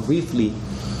talk briefly.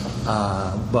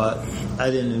 But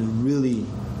I didn't really...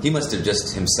 He must have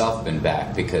just himself been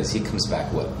back, because he comes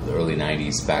back, the early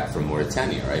 90s, back from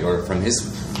Mauritania, right? Or from his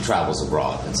travels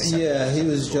abroad. Yeah, he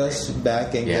was just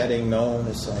back and getting known.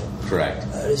 It's like, correct.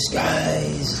 This guy,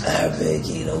 he's Arabic,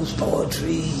 he knows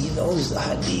poetry, he knows the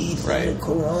hadith and the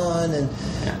Quran, and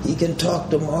he can talk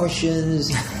to Martians.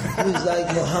 He was like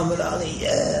Muhammad Ali.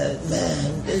 Yeah,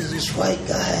 man, there's this white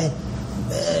guy.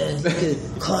 Man, he could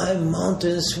climb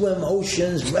mountains, swim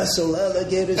oceans, wrestle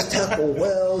alligators, tackle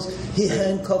whales. He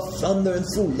handcuffed thunder and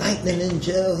threw lightning in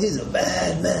jail. He's a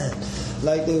bad man.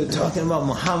 Like they were talking about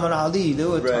Muhammad Ali. They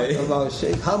were talking about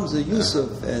Sheikh Hamza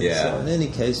Yusuf. And so in any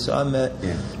case, I met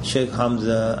Sheikh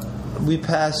Hamza. We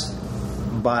passed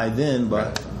by then,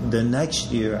 but the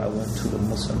next year I went to the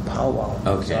Muslim Powwow.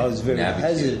 Okay. So I was very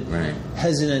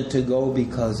hesitant to go,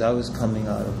 because I was coming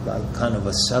out of like kind of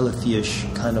a Salafi-ish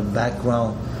kind of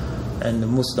background, and the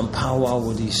Muslim Powwow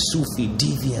were these Sufi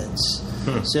deviants.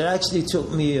 So it actually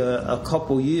took me a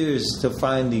couple years to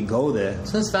finally go there.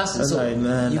 So that's fascinating. I was like,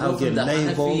 man, I'll get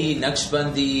labeled. Hanafi,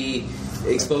 Naqshbandi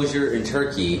exposure in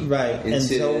Turkey, and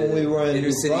so when we were in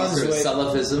New Brunswick,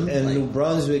 Salafism, New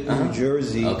Brunswick, New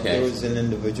Jersey, there was an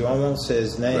individual, I won't say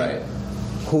his name,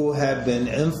 who had been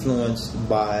influenced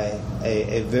by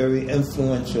a very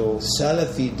influential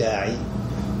Salafi da'i,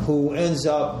 who ends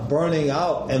up burning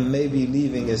out and maybe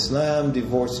leaving Islam,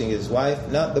 divorcing his wife.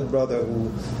 Not the brother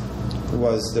who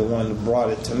was the one who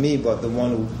brought it to me, but the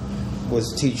one who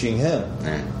was teaching him.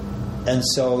 And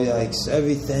so, like,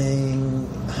 everything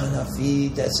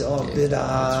Hanafi, that's all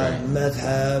bid'ah,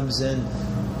 madhabs,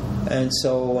 and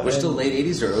so. We're still late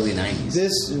 80s or early 90s.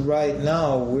 This right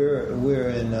now we're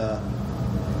in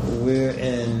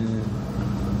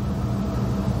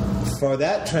for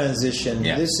that transition.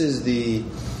 This is the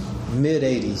mid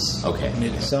 80s. Okay.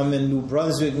 So I'm in New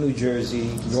Brunswick, New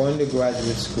Jersey, going to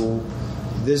graduate school.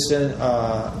 This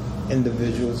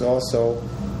individual's also.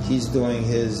 He's doing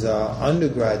his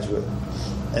undergraduate,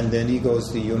 and then he goes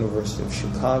to the University of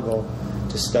Chicago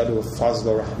to study with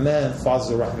Fazlur Rahman.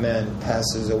 Fazlur Rahman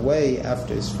passes away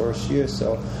after his first year,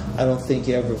 so I don't think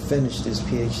he ever finished his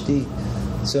PhD.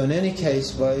 So in any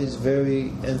case, but he's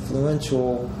very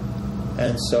influential,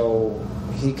 and so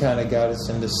he kind of got us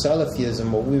into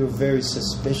Salafism, but we were very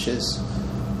suspicious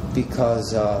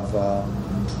because of...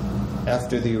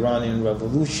 after the Iranian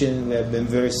Revolution, we have been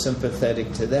very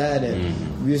sympathetic to that, and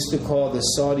we used to call the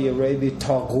Saudi Arabia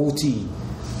Taghuti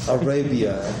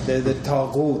Arabia. They're the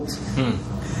Taghut,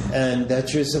 and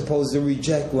that you're supposed to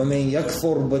reject. وَمَنْ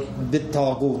يَكْفُرْ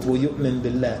بِالتَّاغُوتِ وَيُؤْمِنْ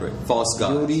بِاللَّهِ. False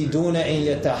gods. يُرِيدُونَ أَنْ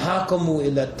يَتَحَاكَمُوا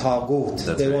إِلَى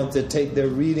التَّاغُوتِ. They want to take their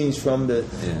readings from the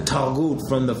Taghut,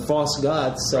 from the false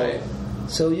gods.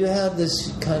 So you have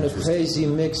this kind of crazy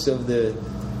mix of the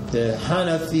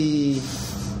Hanafi,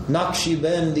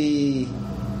 Naqshbandi,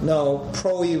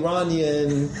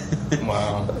 pro-Iranian,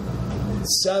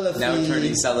 Salafi, now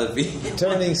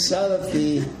turning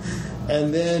Salafi,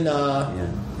 and then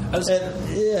I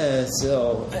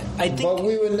think, but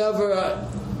we were never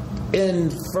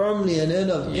firmly in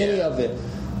any of it,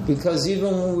 because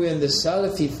even when we were in the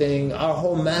Salafi thing, our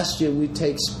whole masjid, we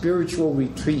take spiritual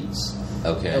retreats.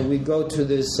 Okay. And we go to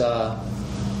this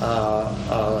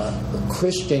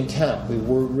Christian camp. We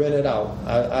were rented out.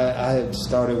 I had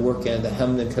started working in the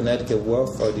Hamden, Connecticut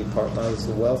Welfare Department. I was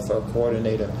the welfare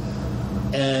coordinator.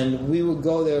 And we would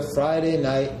go there Friday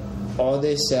night, all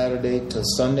day Saturday to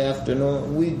Sunday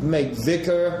afternoon. We'd make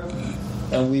dhikr,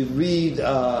 and we read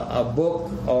a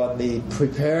book on the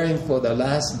preparing for the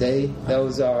last day. That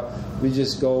was we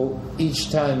just go each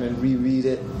time and reread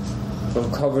it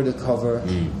from cover to cover.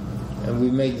 And we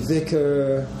make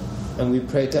dhikr, and we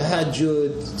pray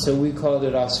tahajjud. So we called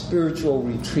it our spiritual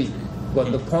retreat.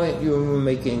 But the point, you were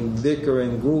making dhikr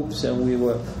in groups, and we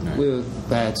were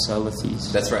bad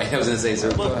Salafis. That's right. I was going to say,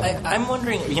 sir. Well, I'm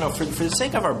wondering, for the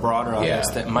sake of our broader audience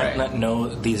that might not know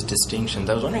these distinctions,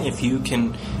 I was wondering if you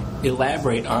can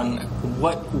elaborate on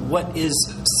what is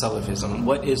Salafism,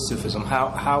 what is Sufism,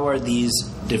 how are these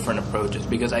different approaches?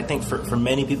 Because I think for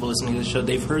many people listening to the show,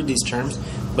 they've heard these terms,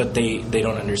 but they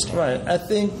don't understand. Right. I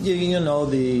think,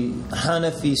 the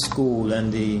Hanafi school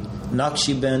and the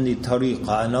Naqshbandi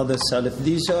Tariqa and other Salaf,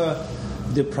 these are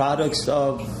the products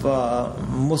of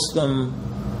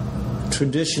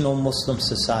traditional Muslim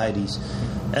societies.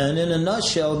 And in a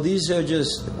nutshell, these are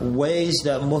just ways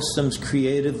that Muslims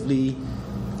creatively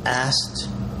asked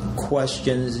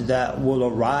questions that will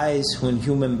arise when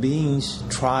human beings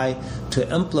try to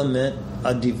implement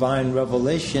a divine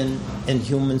revelation in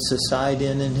human society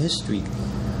and in history.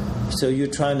 So you're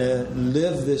trying to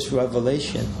live this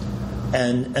revelation.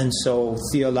 And so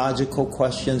theological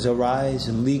questions arise,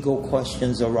 legal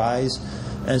questions arise.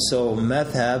 And so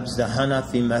madhabs, the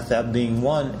Hanafi madhab being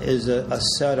one, is a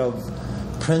set of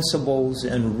principles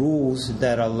and rules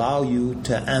that allow you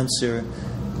to answer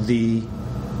the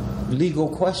legal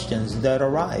questions that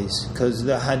arise, because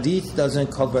the hadith doesn't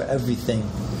cover everything.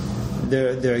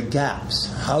 There are gaps.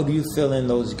 How do you fill in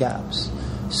those gaps?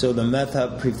 So the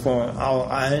madhab perform,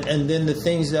 and then the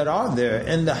things that are there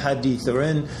in the hadith or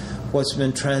in what's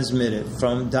been transmitted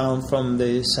down from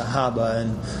the Sahaba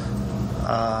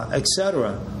and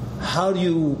etc. How do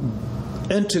you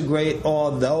integrate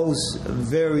all those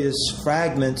various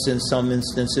fragments in some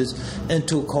instances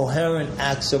into coherent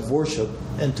acts of worship,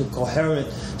 into coherent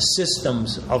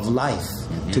systems of life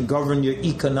to govern your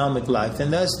economic life?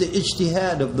 And that's the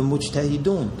ijtihad of the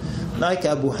mujtahidun, like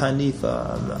Abu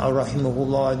Hanifa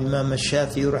rahimahullah, Imam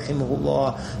Shafi'i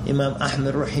rahimahullah, Imam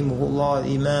Ahmed rahimahullah,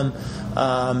 Imam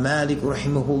Malik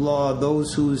rahimahullah,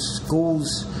 those whose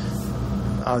schools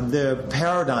are their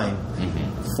paradigm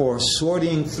for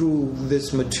sorting through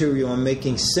this material and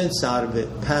making sense out of it,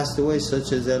 passed away,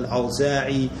 such as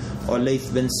Al-Awza'i or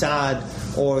Layth bin Sa'ad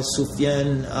or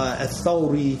Sufyan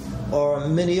al-Thawri or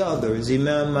many others,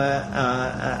 Imam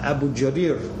Abu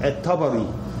Jarir al-Tabari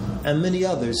and many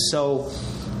others. So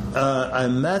a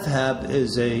madhab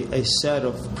is a set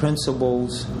of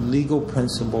principles, legal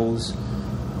principles,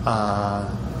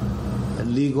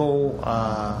 legal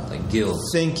like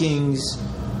guilds, thinkings,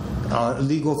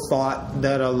 legal thought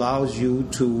that allows you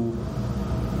to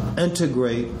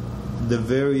integrate the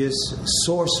various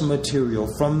source material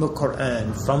from the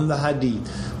Quran, from the Hadith,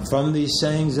 from the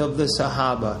sayings of the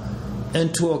Sahaba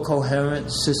into a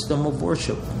coherent system of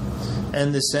worship.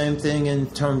 And the same thing in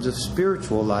terms of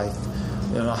spiritual life.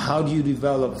 How do you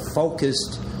develop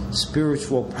focused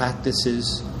spiritual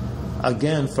practices,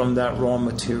 again from that raw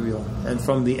material and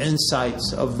from the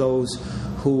insights of those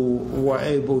who were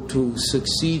able to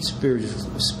succeed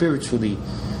spiritually.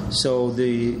 So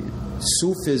the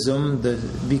Sufism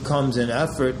becomes an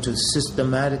effort to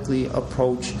systematically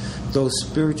approach those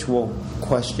spiritual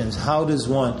questions. How does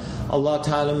one? Allah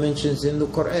Ta'ala mentions in the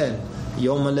Quran,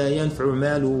 يَوْمَ لَا يَنْفَعُ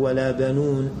مَالُ وَلَا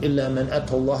بَنُونَ إِلَّا مَنْ أَتَى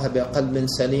اللَّهَ بِقَلْبٍ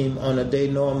سَلِيمٍ. On a day,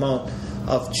 no amount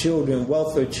of children,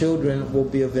 welfare children, will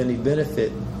be of any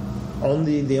benefit.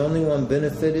 The only one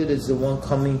benefited is the one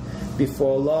coming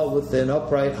before Allah with an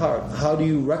upright heart. How do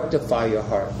you rectify your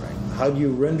heart? How do you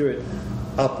render it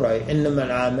upright? إِنَّمَا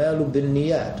الْأَعْمَالُ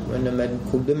بِالنِّيَّاتِ وَإِنَّمَا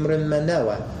لِكُلِّ امْرِئٍ مَا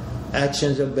نَوَى.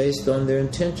 Actions are based on their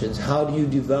intentions. How do you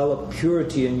develop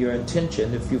purity in your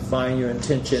intention if you find your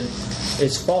intention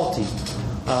is faulty?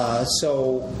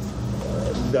 So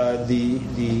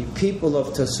the people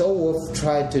of Tasawwuf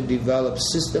tried to develop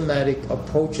systematic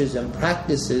approaches and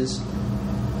practices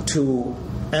to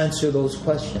answer those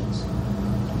questions.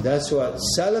 That's what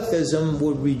Salafism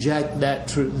would reject, that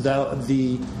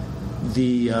the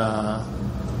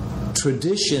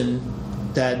tradition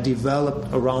that developed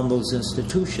around those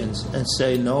institutions, and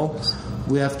say, no,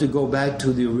 we have to go back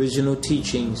to the original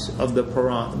teachings of the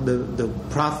Quran, the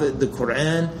Prophet, the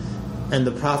Quran, and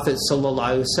the Prophet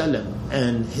sallallahu alaihi wasallam,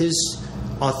 and his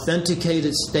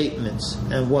authenticated statements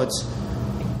and what's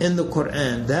in the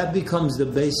Quran. That becomes the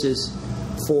basis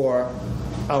for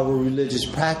our religious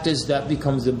practice, that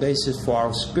becomes the basis for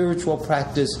our spiritual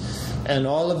practice, and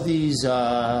all of these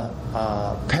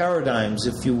paradigms,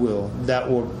 if you will, that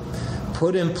were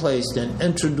put in place and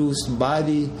introduced by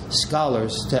the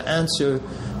scholars to answer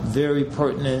very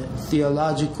pertinent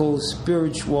theological,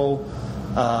 spiritual,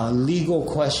 legal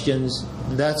questions.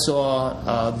 That's all.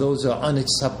 Those are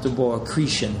unacceptable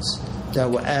accretions that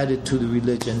were added to the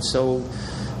religion. So,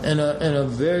 in a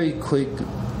very quick,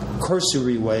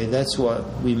 cursory way, that's what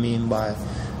we mean by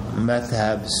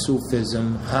madhab,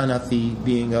 Sufism, Hanafi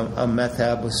being a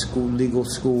madhab, a school, legal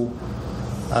school,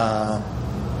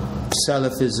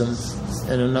 Salafism.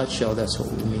 In a nutshell, that's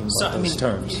what we mean by those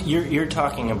terms. You're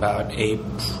talking about a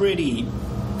pretty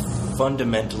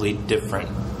fundamentally different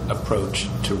approach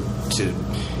to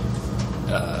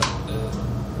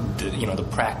the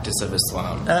practice of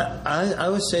Islam. I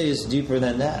would say it's deeper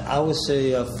than that. I would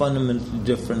say a fundamentally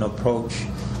different approach,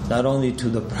 not only to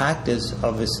the practice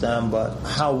of Islam, but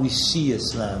how we see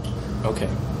Islam. Okay.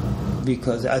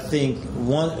 Because I think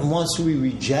once we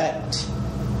reject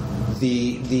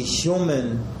the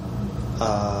human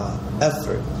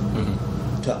effort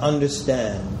to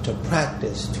understand, to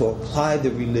practice, to apply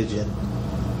the religion,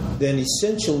 then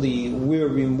essentially we're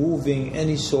removing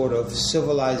any sort of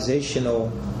civilizing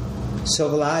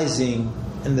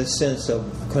in the sense of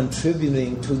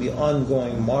contributing to the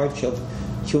ongoing march of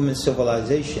human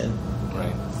civilization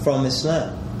from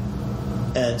Islam,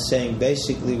 and saying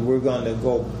basically we're going to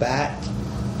go back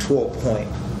to a point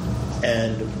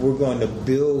and we're going to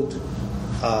build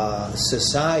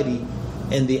society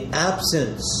in the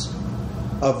absence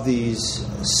of these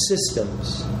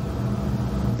systems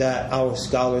that our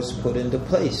scholars put into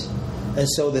place. And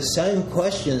so the same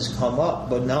questions come up,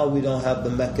 but now we don't have the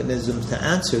mechanisms to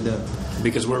answer them.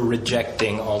 Because we're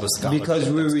rejecting all the scholarship. Because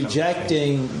we're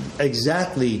rejecting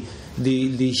exactly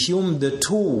the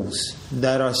tools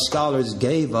that our scholars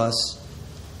gave us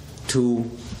to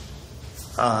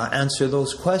answer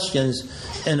those questions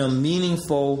in a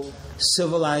meaningful,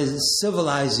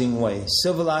 civilizing way.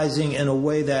 Civilizing in a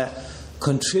way that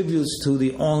contributes to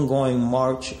the ongoing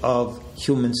march of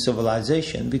human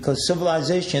civilization, because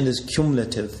civilization is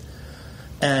cumulative,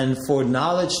 and for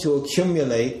knowledge to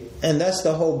accumulate, and that's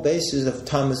the whole basis of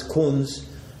Thomas Kuhn's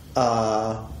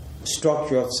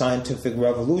structure of scientific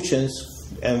revolutions,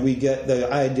 and we get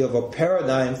the idea of a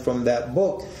paradigm from that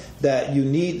book, that you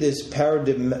need this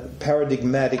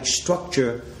paradigmatic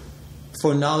structure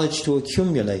for knowledge to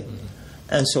accumulate.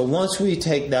 And so once we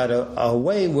take that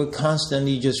away, we're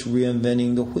constantly just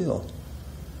reinventing the wheel.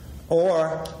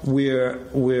 Or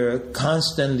we're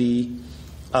constantly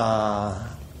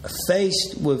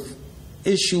faced with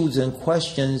issues and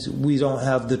questions we don't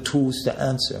have the tools to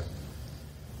answer.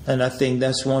 And I think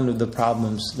that's one of the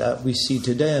problems that we see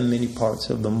today in many parts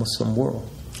of the Muslim world.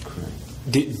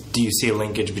 Do you see a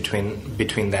linkage between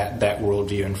that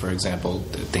worldview and, for example,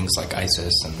 things like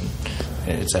ISIS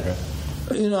and et cetera?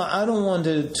 I don't want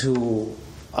to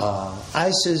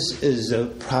ISIS is a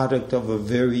product of a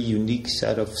very unique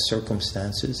set of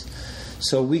circumstances.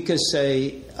 So we could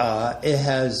say it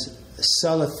has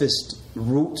Salafist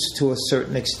roots to a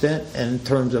certain extent in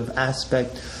terms of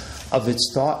aspect of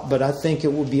its thought, but I think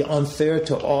it would be unfair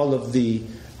to all of the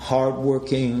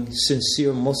hardworking,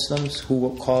 sincere Muslims who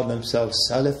will call themselves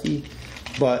Salafi,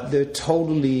 but they're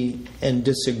totally in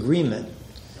disagreement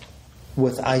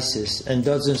with ISIS and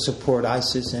doesn't support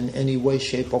ISIS in any way,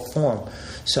 shape, or form.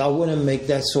 So I wouldn't make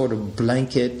that sort of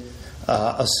blanket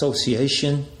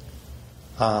association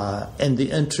in the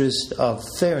interest of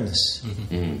fairness.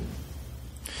 Mm-hmm.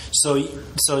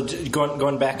 So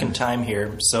going back in time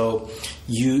here, so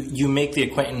you make the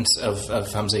acquaintance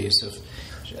of Hamza Yusuf.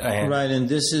 Right, and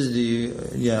this is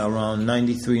around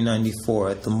 93, 94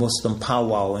 at the Muslim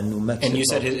powwow in New Mexico. And you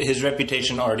said his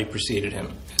reputation already preceded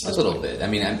him. A little bit. I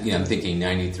mean, I'm thinking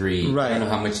 93. Right. I don't know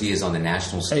how much he is on the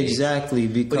national stage. Exactly,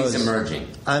 because but he's emerging.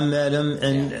 I met him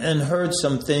and heard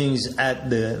some things at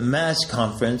the mass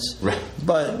conference. Right.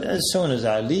 But as soon as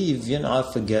I leave, I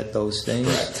forget those things.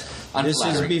 Right. This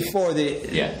is before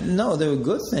No, they were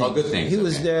good things. Oh, good things. He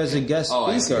was there as a guest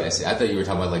speaker. I see. I thought you were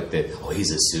talking about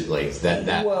he's a suit,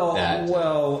 that.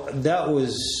 Well, that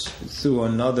was through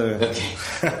another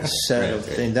set of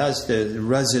things. That's the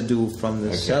residue from the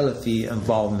Salafi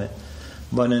involvement.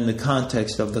 But in the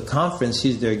context of the conference,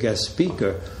 he's their guest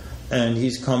speaker. And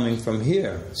he's coming from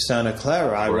here, Santa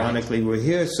Clara. Ironically, we're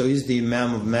here. So he's the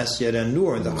Imam of Masjid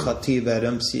an-Nur, the Khatib at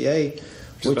MCA.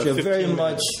 Which are very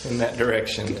much in that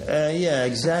direction. Yeah,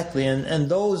 exactly. And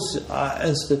those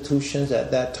institutions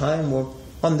at that time were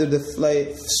under the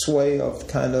sway of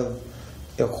kind of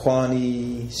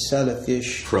Ikhwani,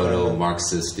 Salafish,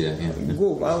 proto-Marxist,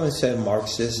 group. I wouldn't say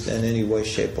Marxist in any way,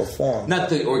 shape, or form. Not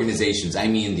the organizations. I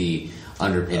mean the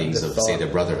underpinnings of, say, the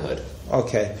Brotherhood.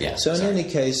 Okay. Yeah, so in any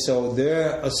case, so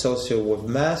they're associated with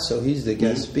mass. So he's the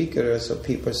guest speaker there. So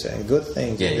people are saying good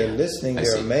things. They're listening.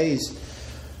 They're amazed.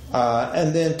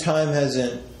 And then time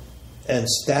hasn't, and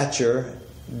stature.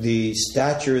 The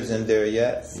stature isn't there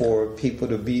yet for people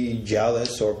to be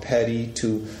jealous or petty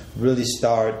to really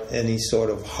start any sort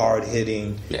of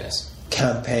hard-hitting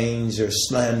campaigns or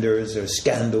slanders or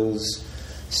scandals.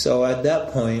 So at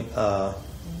that point,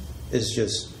 it's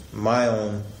just my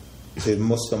own, the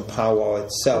Muslim powwow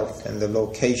itself and the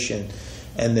location,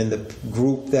 and then the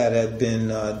group that had been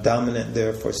dominant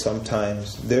there for some time,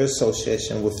 their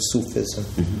association with Sufism.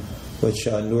 Which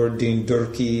Nuruddin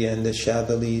Durki and the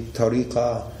Shadhali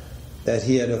Tariqa that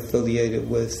he had affiliated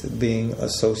with, being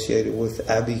associated with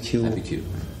Abiq.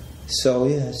 So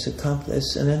yeah,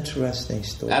 it's an interesting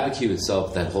story. Abiq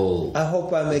itself, that whole... I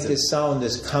hope I make it sound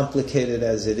as complicated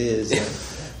as it is.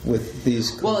 With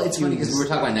these, well, it's funny because we were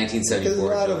talking about 1974. There's a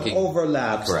lot of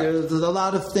overlaps. There's a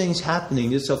lot of things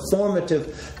happening. It's a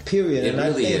formative period. It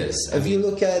really is. If you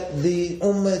look at the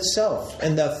Ummah itself,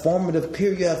 in that formative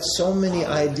period, you have so many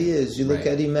ideas. You look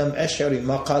at Imam Ash'ari,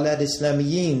 Maqalat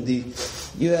Islamiyin.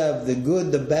 You have the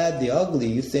good, the bad, the ugly.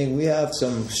 You think we have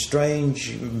some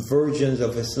strange versions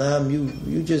of Islam.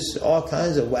 You just all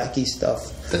kinds of wacky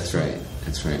stuff. That's right.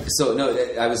 So no,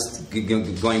 I was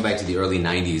going back to the early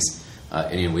 90s.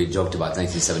 And we joked about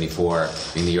 1974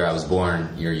 being the year I was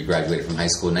born, year you graduated from high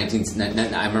school. I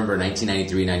remember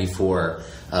 1993, 94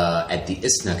 at the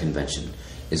ISNA convention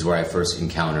is where I first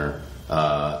encounter,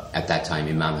 at that time,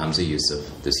 Imam Hamza Yusuf,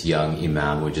 this young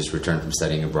imam who had just returned from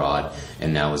studying abroad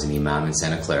and now was an imam in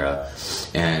Santa Clara.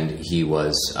 And he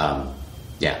was,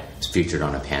 featured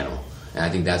on a panel. And I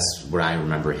think that's where I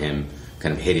remember him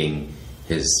kind of hitting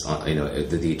his,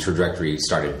 the trajectory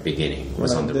started beginning,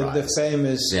 was on the rise. The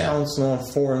famous Council on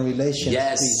Foreign Relations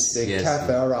speech, the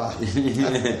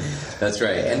Kafara. That's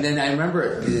right. And then I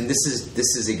remember, and this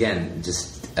is again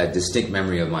just a distinct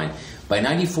memory of mine. By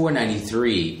 94,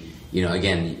 93,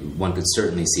 again, one could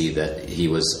certainly see that he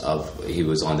was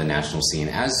on the national scene,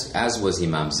 as was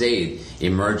Imam Zaid,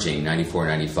 emerging 94,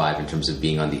 95 in terms of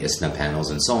being on the ISNA panels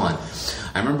and so on.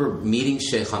 I remember meeting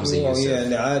Sheikh Hamza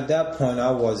Yusuf. At that point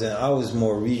I wasn't. I was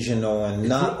more regional and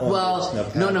not on ISNA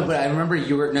panels. No, but I remember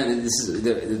you were. No, this is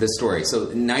the story. So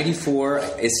 94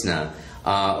 ISNA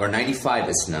or 95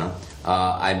 ISNA.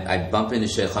 I bump into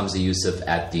Sheikh Hamza Yusuf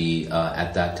at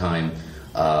that time.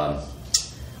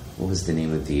 What was the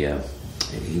name of the?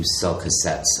 He used to sell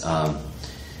cassettes.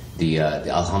 The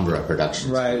Alhambra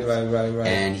Productions. Right.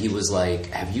 And he was like,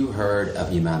 "Have you heard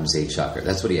of Imam Zaid Shakir?"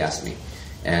 That's what he asked me.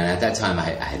 And at that time, I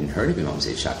hadn't heard of Imam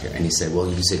Zaid Shakir. And he said, "Well,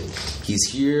 he's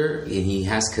here and he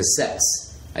has cassettes.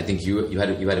 I think you had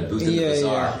a booth in the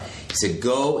bazaar." Yeah. He said,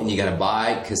 "Go and you got to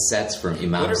buy cassettes from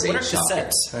Imam Zaid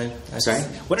Shakir." Sorry?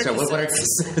 What are cassettes?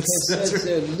 Cassettes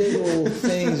are little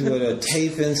things with a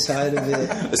tape inside of it.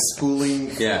 A spooling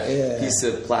piece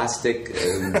of plastic.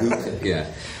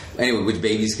 Anyway, which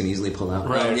babies can easily pull out.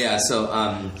 Right. So,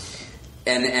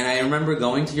 and I remember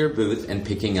going to your booth and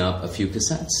picking up a few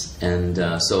cassettes. And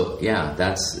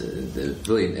that's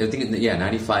really, I think,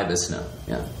 95 ISNA.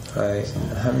 Yeah. Right.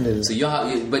 Alhamdulillah.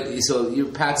 So your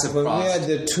paths have crossed. We had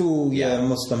the two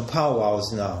Muslim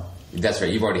powwows now. That's right.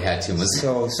 You've already had two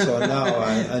Muslim. So now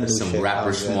I do some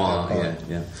rapprochement.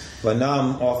 Yeah. But now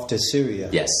I'm off to Syria.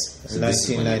 Yes. So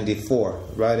 1994,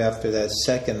 right after that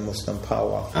second Muslim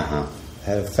powwow.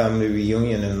 Had a family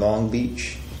reunion in Long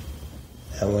Beach.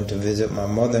 I went to visit my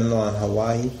mother-in-law in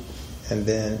Hawaii, and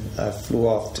then I flew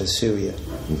off to Syria.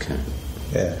 Okay.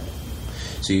 Yeah.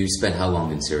 So you spent how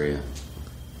long in Syria?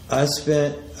 I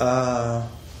spent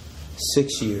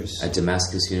 6 years. At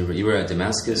Damascus University? You were at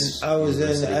Damascus I was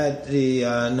University? at the,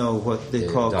 what they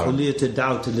call Kulliyat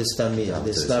al-Dawat al-Islamiyya, the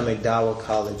Islamic Dawah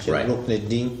College at Rukn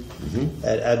al-Din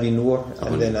at Abi Noor.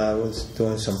 And then I was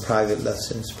doing some private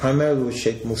lessons, primarily with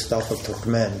Sheikh Mustafa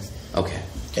Turkmani. Okay.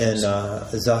 In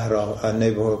Zahra, a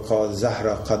neighborhood called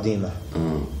Zahra Qadima.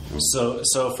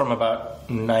 So from about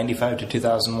 95 to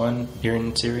 2001, you're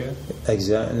in Syria?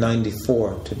 Exactly,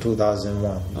 94 to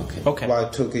 2001. Okay. Well, I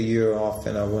took a year off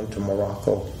and I went to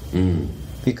Morocco.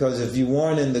 Because if you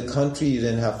weren't in the country, you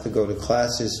didn't have to go to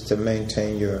classes to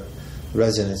maintain your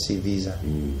residency visa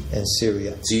in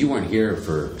Syria. So you weren't here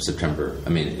for September? I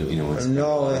mean,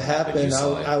 No, it happened.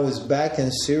 I was back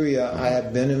in Syria. I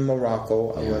had been in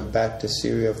Morocco. I went back to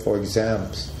Syria for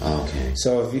exams. Okay.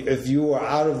 So if you were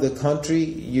out of the country,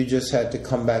 you just had to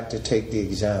come back to take the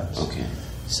exams. Okay.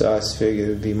 So I figured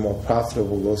it would be more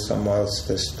profitable to go somewhere else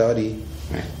to study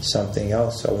something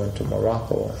else. So I went to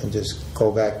Morocco and just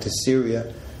go back to Syria.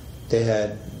 They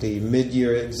had the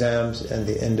mid-year exams and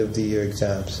the end-of-the-year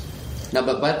exams. Now,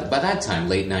 but by that time,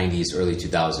 late 90s, early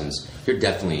 2000s, you're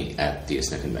definitely at the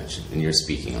ISNA convention, and you're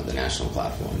speaking on the national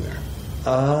platform there.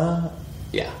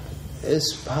 Yeah.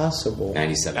 It's possible.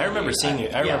 97. I remember seeing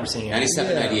it.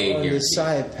 97, 98 on here. the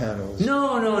side panels.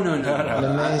 No.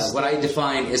 What I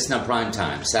define ISNA prime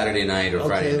time, Saturday night or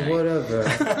Friday night. Okay, whatever.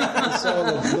 It's all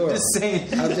a blur.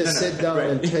 I'll just sit down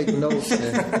and take notes.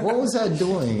 And, what was I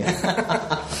doing?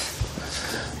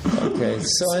 Okay,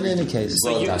 so in any case.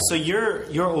 So you're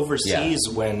overseas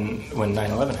when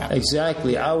 9/11 happened.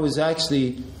 Exactly.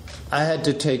 I had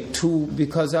to take two,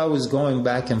 because I was going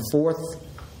back and forth.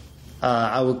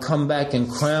 I would come back and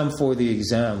cram for the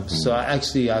exams. So I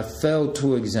failed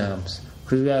 2 exams.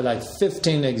 Because we had like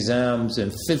 15 exams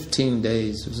in 15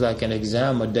 days. It was like an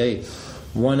exam a day,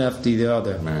 one after the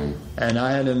other. Right. And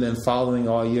I hadn't been following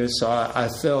all year, so I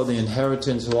failed the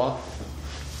inheritance law.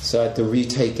 So I had to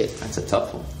retake it. That's a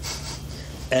tough one.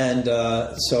 And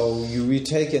so you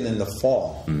retake it in the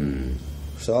fall.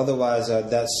 So otherwise,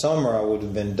 that summer I would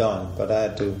have been done. But I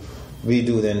had to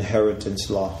redo the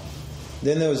inheritance law.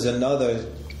 Then there was another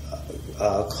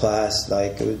class,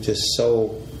 like, it was just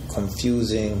so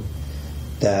confusing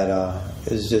that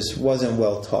it just wasn't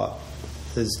well taught.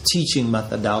 It's teaching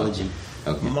methodology.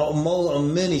 Okay.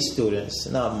 Many students,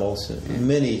 not most,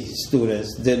 many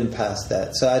students didn't pass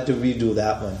that. So I had to redo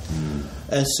that one.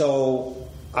 And so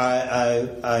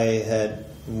I had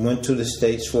went to the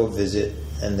States for a visit,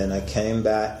 and then I came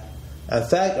back. In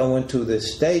fact, I went to the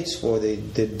States for the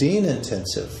Dean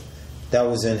Intensive. That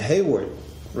was in Hayward,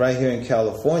 right here in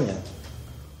California.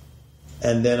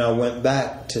 And then I went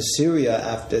back to Syria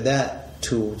after that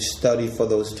to study for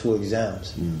those 2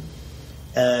 exams.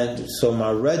 And so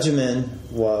my regimen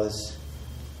was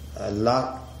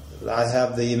locked. I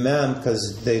have the imam,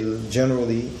 because they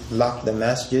generally lock the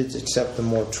masjids except the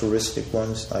more touristic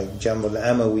ones, like Jamal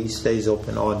Amawi stays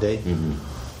open all day.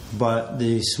 But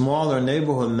the smaller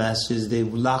neighborhood masjids, they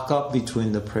lock up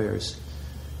between the prayers.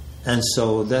 And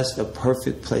so that's the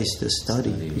perfect place to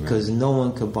study, because no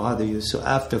one could bother you. So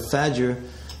after Fajr,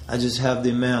 I just have the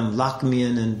imam lock me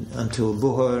in until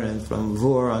Dhuhr, and from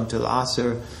Dhuhr until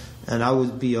Asr, and I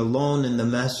would be alone in the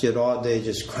masjid all day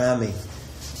just cramming.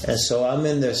 And so I'm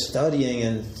in there studying,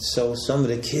 and so some of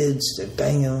the kids, they're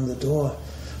banging on the door.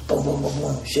 Boom, boom, boom,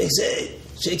 boom. Sheikh Zaid.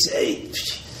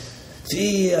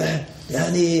 في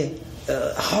يعني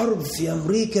حرب في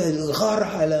أمريكا، الغار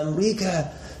على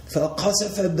أمريكا،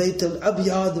 فقصف البيت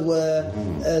الأبيض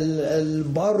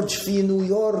والبرج في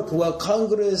نيويورك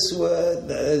وكونغرس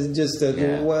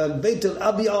والبيت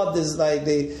الأبيض is like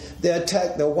they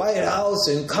attacked the White House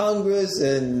and Congress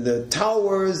and the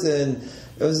towers, and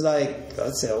it was like, I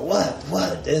said,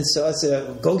 what? And so I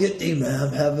said, go get the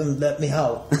imam, have him let me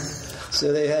out.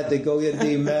 So they had to go get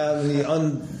the imam, and he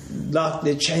unlocked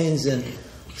the chains. And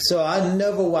so I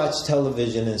never watched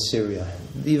television in Syria,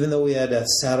 even though we had a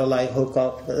satellite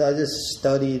hookup. I just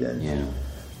studied, and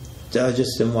I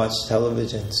just didn't watch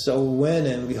television. So we went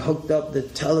and we hooked up the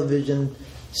television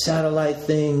satellite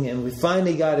thing, and we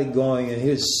finally got it going. And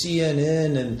here's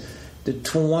CNN, and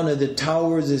one of the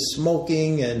towers is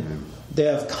smoking, and they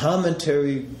have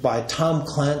commentary by Tom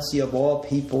Clancy, of all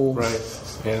people. Right.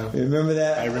 Yeah. You remember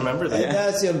that? I remember that. And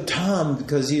that's him, Tom,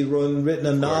 because he written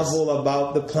a novel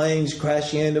about the planes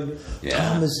crashing into.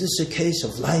 Tom, is this a case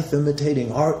of life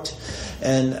imitating art?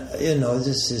 And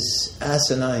this is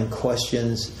asinine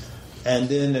questions. And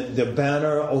then the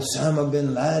banner, Osama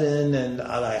bin Laden, and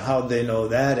I like how they know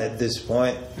that at this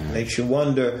point. Makes you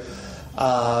wonder.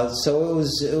 So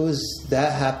it was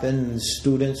that happened.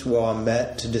 Students were all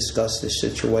met to discuss the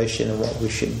situation and what we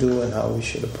should do and how we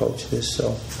should approach this.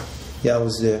 So I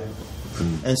was there.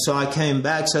 And so I came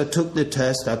back. So I took the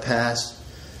test. I passed,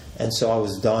 and so I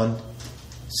was done.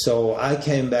 So I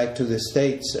came back to the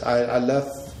States. I left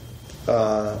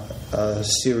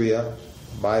Syria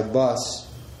by bus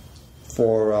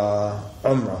for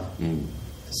Umrah.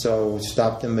 So we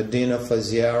stopped in Medina for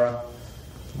Ziyarah,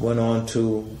 went on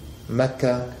to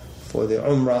Mecca for the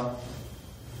Umrah,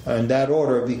 in that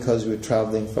order because we're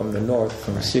traveling from the north,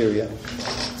 from Syria.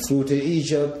 Flew to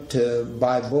Egypt to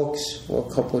buy books for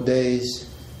a couple of days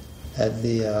at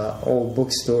the old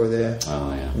bookstore there.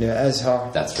 Near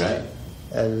Azhar. That's right.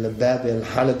 Al-Bab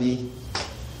al-Halabi.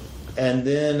 And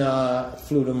then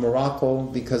flew to Morocco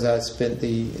because I spent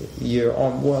the year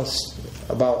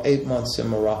about 8 months in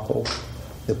Morocco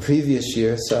the previous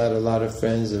year, so I had a lot of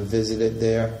friends that visited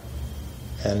there.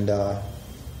 And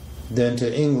then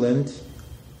to England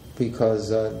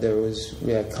because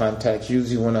we had contacts.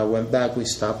 Usually when I went back, we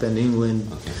stopped in England,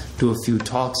 do a few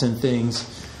talks and things.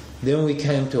 Then we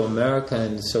came to America,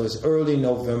 and so it's early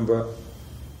November,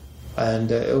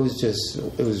 and it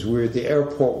was weird. The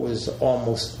airport was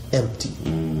almost empty,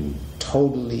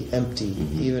 totally empty,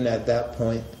 even at that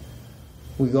point.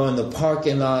 We go in the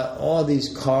parking lot, all these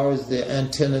cars, the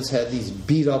antennas had these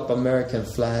beat up American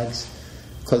flags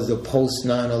because the post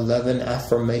 9/11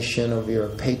 affirmation of your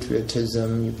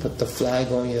patriotism. You put the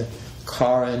flag on your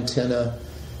car antenna,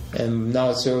 and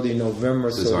now it's early November.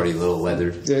 So it's already a little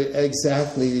weathered.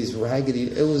 Exactly, these raggedy.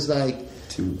 It was like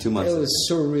 2 months. It was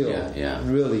surreal. Yeah.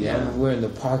 Really. Yeah. We're in the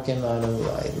parking lot and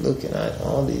we're like looking at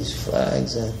all these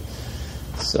flags, and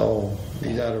so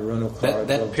we got a rental car.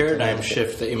 That paradigm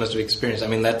shift that you must have experienced. I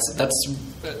mean, that's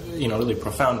really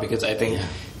profound, because I think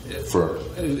for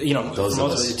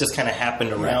most of it just kind of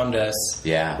happened around us.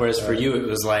 Yeah. Whereas for you, it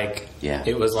was like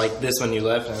it was like this when you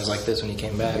left, and it was like this when you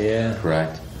came back. Yeah.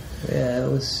 Correct. Yeah, it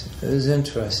was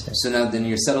interesting. So now then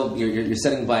you're settled. You're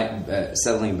settling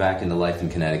back into life in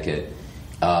Connecticut,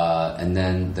 and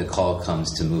then the call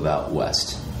comes to move out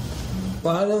west.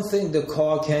 Well, I don't think the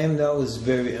call came. That was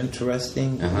very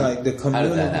interesting. Like the community.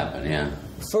 How did that happen? Yeah.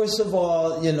 First of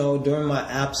all, during my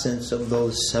absence of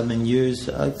those 7 years,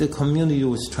 the community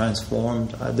was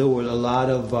transformed. There were a lot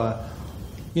of,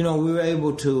 we were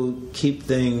able to keep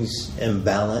things in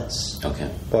balance.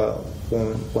 Okay. But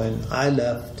when I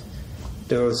left,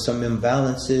 there were some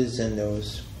imbalances and there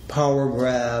was power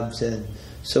grabs, and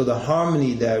so the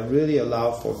harmony that really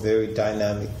allowed for a very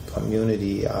dynamic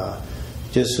community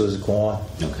just was gone.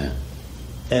 Okay.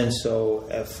 And so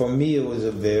for me, it was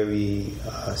a very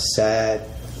sad,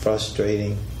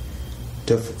 frustrating,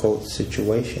 difficult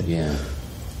situation. Yeah.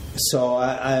 So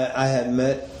I had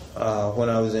met, when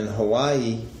I was in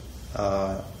Hawaii,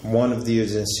 one of the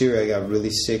years in Syria, I got really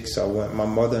sick. So my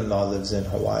mother-in-law lives in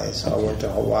Hawaii. So I went to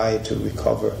Hawaii to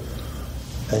recover.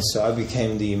 And so I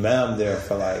became the imam there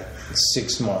for like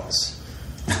 6 months.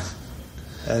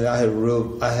 And I had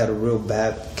a real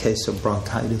bad case of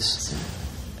bronchitis.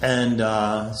 And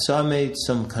so I made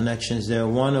some connections there.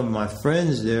 One of my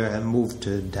friends there had moved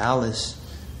to Dallas,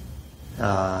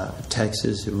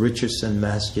 Texas, Richardson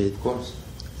Masjid. Of course.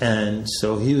 And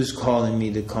so he was calling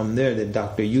me to come there. That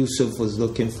Dr. Yusuf was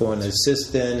looking for an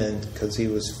assistant, and because he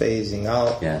was phasing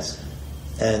out. Yes.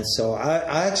 And so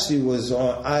I actually was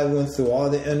on. I went through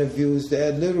all the interviews. They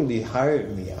had literally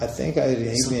hired me. I think I had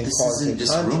even called this isn't the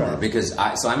just contract. rumor, because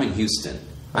I'm in Houston.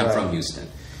 I'm Right. from Houston.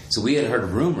 So we had heard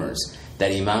rumors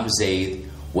that Imam Zaid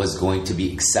was going to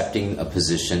be accepting a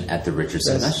position at the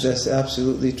Richardson Masjid. That's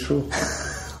absolutely true.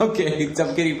 Okay,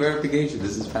 I'm getting verification.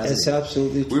 This is fascinating. It's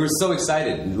absolutely true. We were so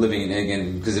excited living in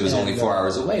again because it was only 4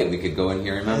 hours away. We could go and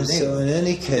hear Imam And Zaid. so in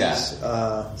any case,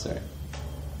 Sorry.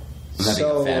 I'm having a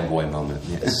fanboy moment.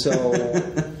 Yeah. So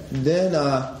then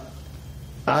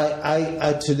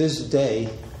I to this day,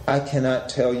 I cannot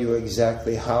tell you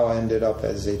exactly how I ended up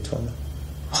at Zaytuna.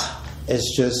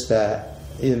 It's just that,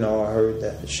 I heard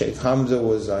that Sheikh Hamza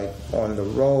was like on the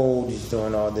road, he's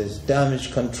doing all this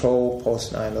damage control,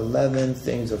 post 9/11,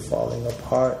 things are falling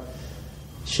apart.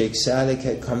 Sheikh Sadiq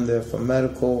had come there for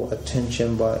medical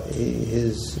attention, but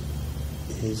his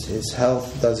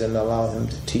health doesn't allow him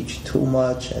to teach too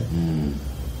much, and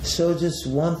so just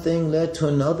one thing led to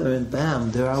another, and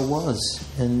bam, there I was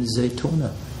in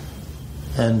Zaytuna.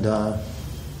 And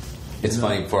it's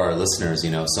funny for our listeners,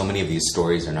 so many of these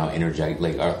stories are now interject.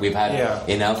 We've had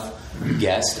enough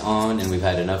guests on, and we've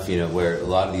had enough, where a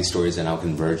lot of these stories are now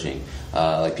converging.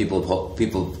 Like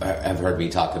people have heard me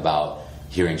talk about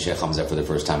hearing Sheikh Hamza for the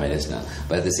first time at ISNA.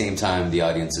 But at the same time, the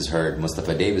audience has heard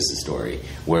Mustafa Davis' story,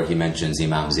 where he mentions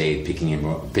Imam Zaid picking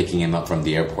him up from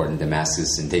the airport in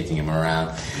Damascus and taking him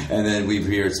around. And then we've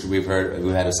had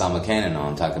Osama Cannon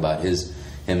on talk about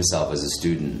himself as a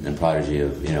student and prodigy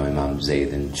of Imam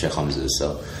Zaid and Sheikh Hamza.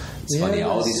 So it's funny.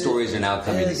 All these stories are now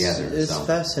coming together. It's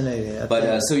fascinating.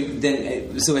 But so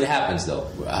it happens though.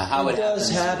 How it does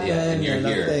happen, and you're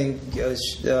here. I think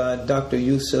Dr.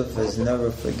 Yusuf has never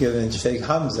forgiven Sheikh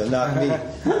Hamza, not me.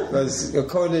 Because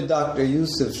according to Dr.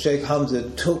 Yusuf, Sheikh Hamza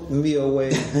took me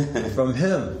away from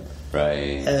him.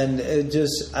 Right. And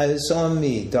it's on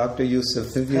me, Dr.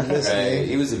 Yusuf, if you're listening. Right.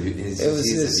 He's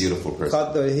a beautiful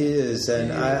person. He is,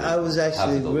 and I was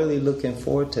actually really looking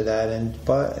forward to that.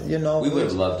 But we would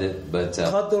have loved it, but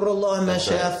Qadarullah ma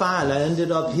sha'a fa'al. I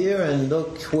ended up here, and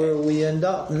look where we end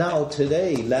up now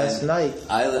today. Last night,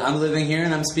 I'm living here,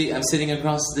 and I'm sitting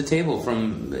across the table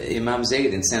from Imam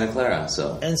Zaid in Santa Clara.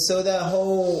 So that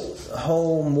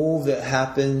whole move that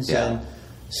happens, and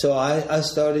So I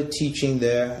started teaching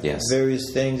there,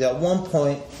 various things. At one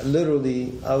point,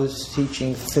 literally, I was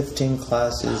teaching 15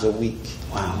 classes a week.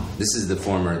 Wow. This is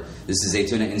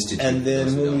Zaytuna Institute. And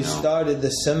then when we started the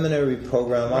seminary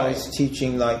program, I was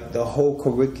teaching like the whole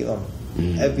curriculum,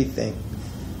 everything.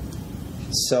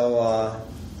 So,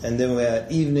 and then we had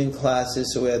evening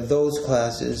classes, so we had those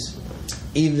classes,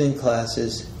 evening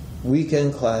classes,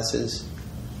 weekend classes.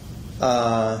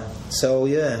 So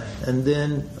yeah, and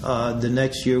then the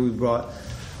next year we brought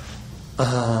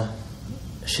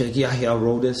Sheikh Yahya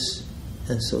Rodis,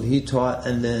 and so he taught.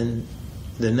 And then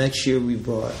the next year we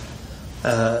brought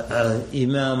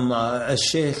Imam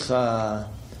Sheikh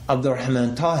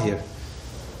Abdurrahman Tahir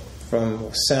from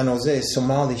San Jose,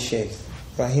 Somali Sheikh,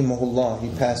 rahimahullah. He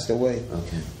passed away.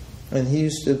 Okay. And he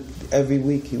used to, every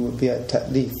week he would be at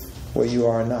Ta'leef, where you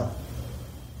are now.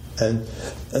 And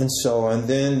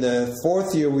then the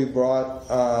fourth year we brought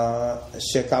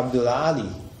Sheikh Abdul Ali.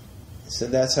 So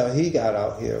that's how he got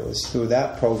out here, was through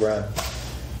that program.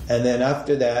 And then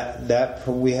after that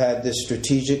we had the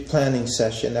strategic planning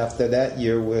session. After that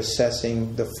year, we're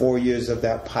assessing the 4 years of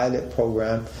that pilot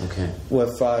program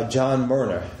with John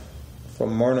Murner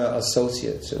from Murner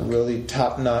Associates, a really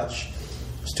top-notch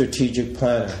strategic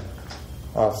planner,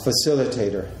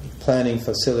 facilitator, planning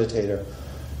facilitator.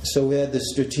 So we had the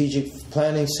strategic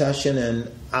planning session,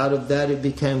 and out of that it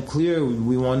became clear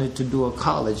we wanted to do a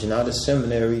college, not a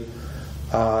seminary,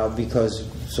 because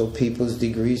so people's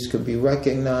degrees could be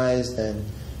recognized, and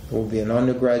it will be an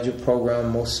undergraduate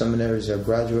program. Most seminaries are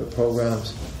graduate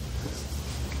programs.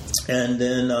 And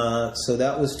then, so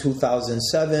that was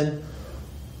 2007.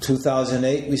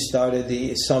 2008, we started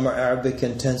the Summer Arabic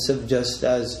Intensive just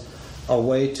as a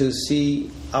way to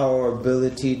see our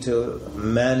ability to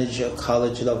manage a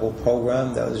college level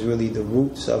program. That was really the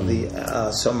roots of the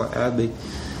Summer Arabic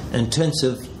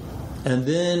Intensive. And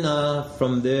then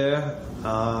from there,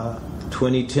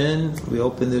 2010, we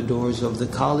opened the doors of the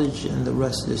college, and the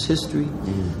rest is history.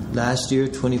 Last year,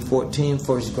 2014,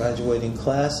 first graduating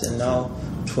class, and now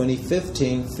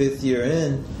 2015, fifth year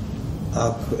in,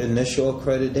 initial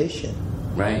accreditation.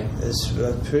 Right. It's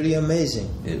pretty amazing.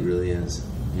 It really is.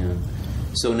 Yeah.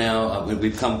 So now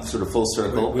we've come sort of full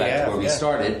circle back to where we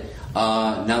started.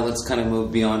 Now let's kind of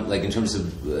move beyond, like in terms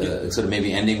of sort of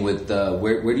maybe ending with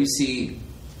where do you see,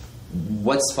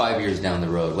 what's 5 years down the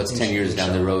road, what's 10 years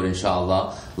down the road,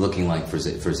 inshallah, looking like for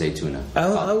Zaytuna?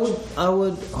 I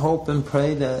would hope and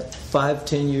pray that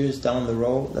 5-10 years down the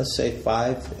road, let's say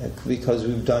 5, because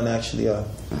we've done actually a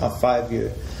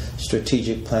 5-year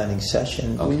strategic planning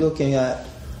session. We're looking at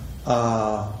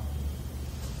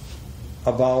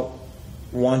about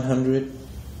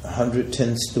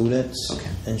 110 students,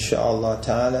 inshallah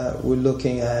ta'ala. We're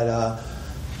looking at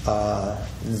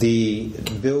the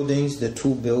buildings, the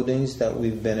 2 buildings that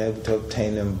we've been able to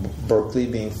obtain in Berkeley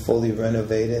being fully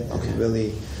renovated,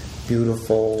 really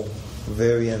beautiful,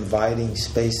 very inviting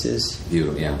spaces.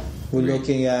 Beautiful, yeah. We're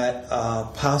looking at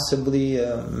possibly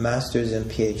a master's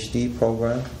and PhD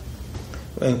program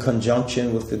in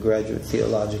conjunction with the Graduate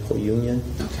Theological Union.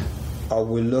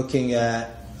 We're looking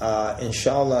at,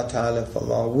 inshallah ta'ala, if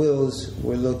Allah wills,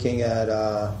 we're looking at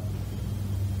a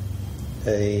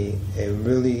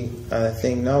really, I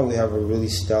think now we have a really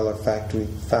stellar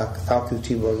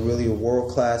faculty, but really a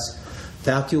world-class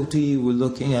faculty. We're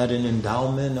looking at an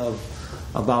endowment of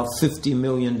about $50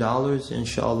 million,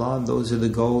 inshallah. Those are the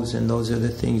goals, and those are the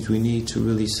things we need to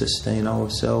really sustain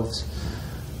ourselves.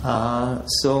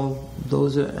 So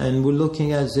those are, and we're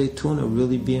looking at Zaytuna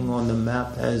really being on the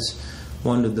map as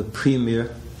one of the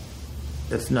premier,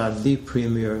 if not the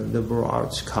premier, liberal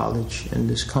arts college in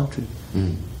this country.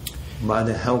 By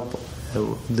the help,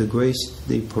 the grace,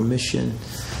 the permission,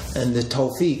 and the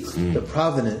tawfiq, the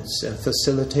providence and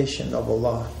facilitation of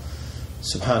Allah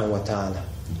subhanahu wa ta'ala.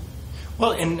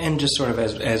 Well, and just sort of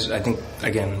as I think,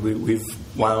 again, we've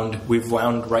wound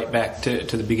right back to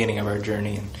the beginning of our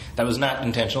journey, and that was not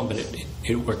intentional, but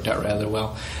it worked out rather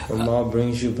well. Allah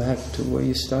brings you back to where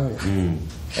you started.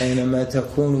 أَيْنَمَا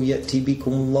تَكُونُوا يَأْتِي بِكُمُ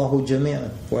اللَّهُ جَمِيعًا.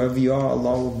 Wherever you are,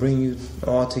 Allah will bring you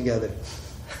all together.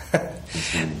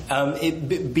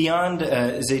 Beyond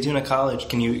Zaytuna College,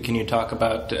 can you talk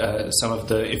about some of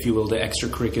the, if you will, the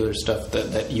extracurricular stuff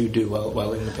that you do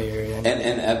while in the Bay Area?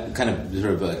 And kind of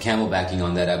sort of camelbacking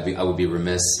on that, I would be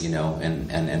remiss,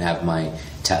 and have my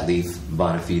Ta'leef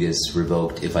bona fides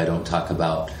revoked if I don't talk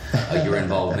about your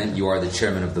involvement. You are the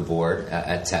chairman of the board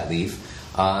at Ta'leef.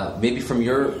 Maybe from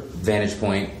your vantage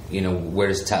point, where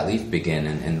does Ta'leef begin,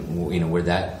 and where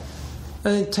that.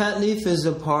 Ta'leef is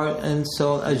a part, and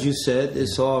so as you said,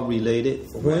 it's all related.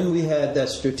 When we had that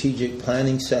strategic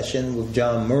planning session with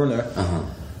John Murner,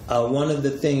 one of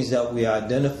the things that we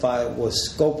identified was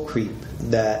scope creep,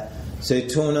 that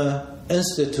Zaytuna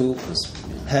Institute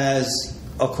has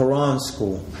a Quran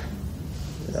school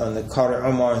on the Carter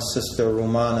Umar and sister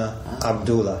Rumana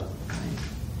Abdullah,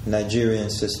 Nigerian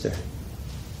sister.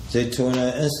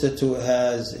 Zaytuna Institute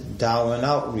has Dawah and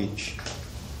Outreach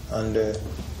under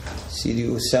Sidi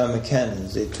Usama Cannon.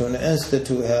 Zaytuna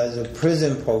Institute has a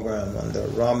prison program under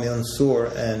Rami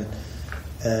Ansur and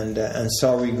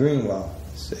Ansari Greenwell.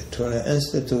 Zaytuna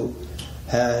Institute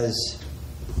has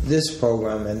this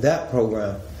program and that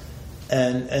program,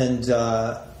 and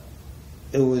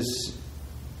it was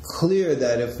clear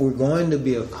that if we're going to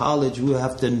be a college, we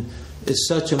have to. It's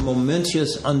such a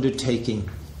momentous undertaking.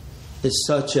 It's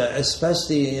such a,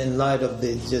 especially in light of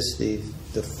the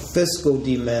fiscal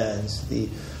demands, the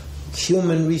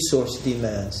human resource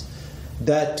demands,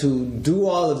 that to do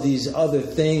all of these other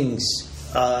things,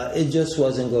 it just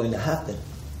wasn't going to happen.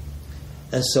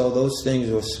 And so those things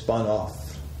were spun off.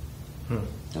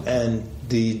 And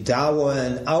the Dawah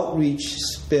and Outreach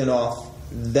spin-off,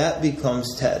 that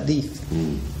becomes Ta'leef.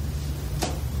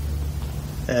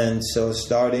 And so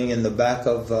starting in the back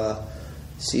of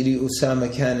Sidi Usama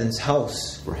Cannon's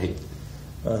house, Right.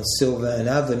 on Sylvan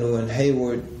Avenue in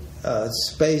Hayward,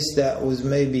 space that was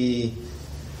maybe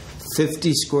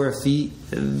 50 square feet,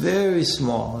 very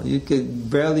small. You could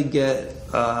barely get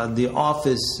the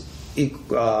office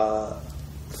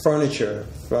furniture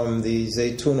from the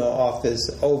Zaytuna office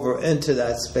over into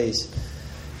that space.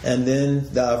 And then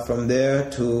from there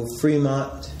to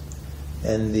Fremont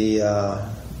and the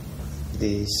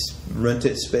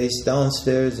rented space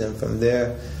downstairs, and from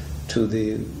there to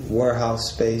the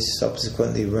warehouse space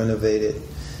subsequently renovated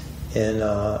in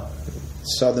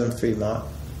southern Fremont.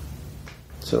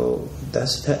 So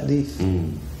that's Ta'leef,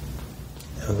 and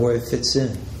where it fits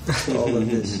in, all of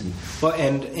this. Well,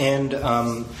 and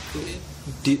are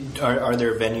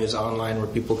there venues online where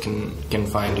people can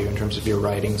find you in terms of your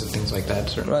writings and things like that?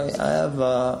 Certainly. Right. I have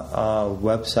a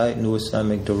website, New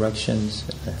Islamic Directions,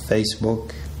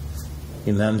 Facebook,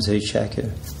 Imam Zaid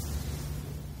Shakir,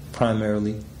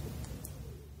 primarily.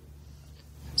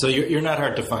 So you're not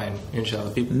hard to find,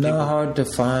 inshallah. Not hard to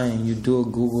find. You do a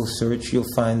Google search,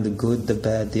 you'll find the good, the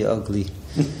bad, the ugly.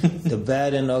 The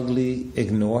bad and ugly,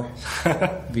 ignore,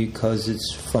 because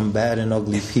it's from bad and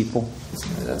ugly people.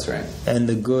 That's right. And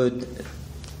the good,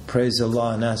 praise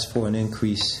Allah and ask for an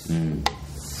increase.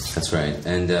 That's right.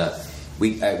 And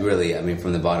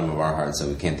from the bottom of our hearts,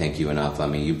 we can't thank you enough. I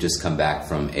mean, you've just come back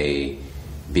from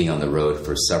being on the road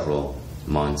for several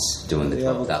months doing the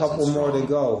 12,000 We have a couple more to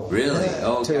go. Really?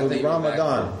 Oh, to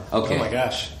Ramadan. Okay. Oh my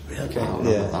gosh. Okay. Wow,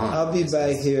 Yeah, Ramadan. I'll be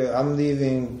back here. I'm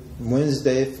leaving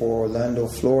Wednesday for Orlando,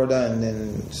 Florida, and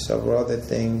then several other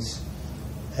things.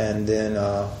 And then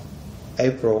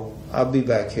April, I'll be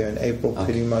back here in April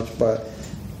pretty much. But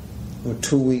in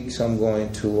 2 weeks, I'm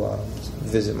going to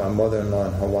visit my mother-in-law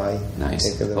in Hawaii.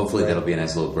 Nice. Hopefully that'll be a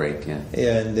nice little break. Yeah.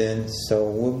 Yeah, and then so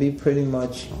we'll be pretty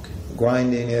much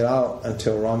grinding it out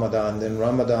until Ramadan. Then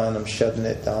Ramadan, I'm shutting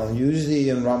it down. Usually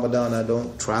in Ramadan, I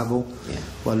don't travel. Yeah.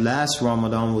 Well, last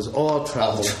Ramadan was all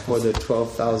travel for the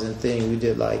 12,000 thing. We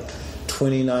did like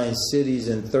 29 cities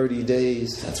in 30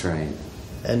 days. That's right.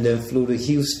 And then flew to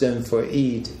Houston for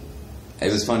Eid.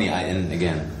 It was funny. I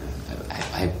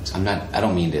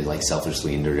don't mean to like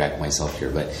selfishly interject myself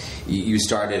here, but you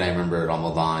started, I remember,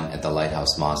 Ramadan at the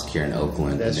Lighthouse Mosque here in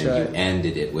Oakland. That's and then right. You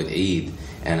ended it with Eid,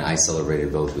 and I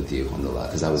celebrated both with you, alhamdulillah,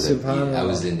 because I was at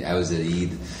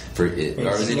Eid for Eid, or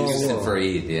I was in Houston for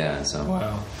Eid. Yeah. So.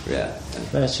 Wow. Yeah.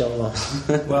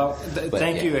 MashaAllah. Well,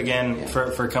 thank you again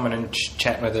for coming and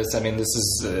chatting with us. I mean, this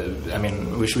is.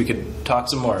 Wish we could talk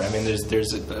some more. I mean,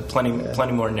 there's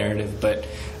plenty more narrative, but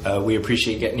we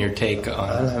appreciate getting your take on.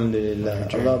 Alhamdulillah.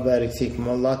 Allah barik fikum.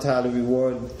 Allah Ta'ala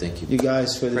reward you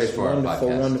guys for this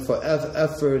wonderful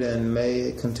effort, and may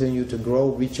it continue to grow,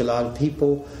 reach a lot of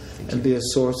people, and be a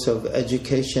source of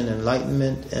education,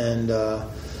 enlightenment, and a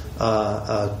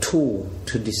tool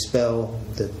to dispel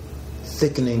the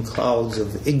thickening clouds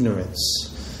of ignorance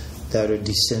that are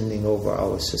descending over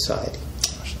our society.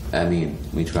 Ameen.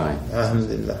 We try.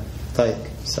 Alhamdulillah. Tayyib.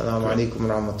 Assalamu alaikum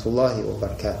wa rahmatullahi wa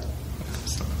barakatuh.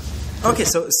 Okay,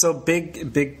 so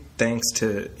big thanks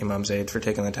to Imam Zaid for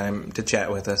taking the time to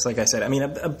chat with us. Like I said, I mean,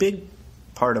 a big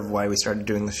part of why we started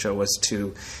doing the show was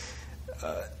to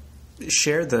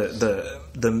share the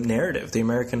narrative, the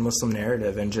American Muslim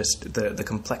narrative, and just the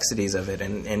complexities of it,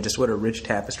 and just what a rich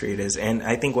tapestry it is. And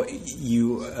I think what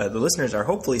you, the listeners, are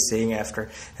hopefully seeing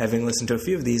after having listened to a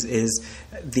few of these is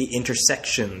the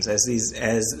intersections as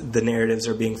the narratives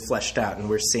are being fleshed out, and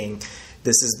we're seeing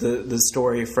this is the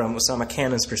story from Osama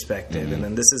Khan's perspective, and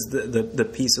then this is the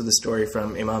piece of the story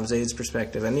from Imam Zaid's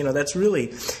perspective. And that's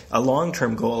really a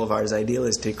long-term goal of ours. Ideal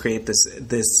is to create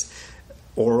this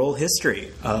oral history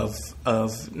of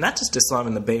not just Islam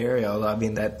in the Bay Area, although I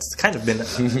mean that's kind of been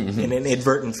an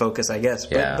inadvertent focus, I guess.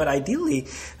 But ideally,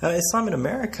 Islam in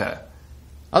America.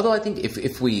 Although I think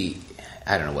if we,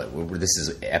 I don't know what, this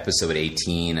is episode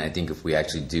 18. I think if we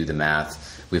actually do the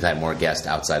math, we've had more guests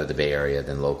outside of the Bay Area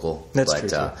than local. That's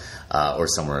true. Or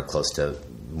somewhere close to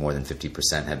more than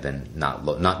 50% have been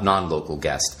not non-local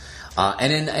guests.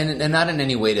 And not in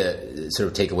any way to sort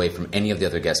of take away from any of the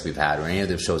other guests we've had or any of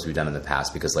the shows we've done in the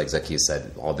past, because like Zaki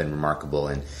said, all been remarkable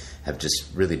and have just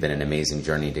really been an amazing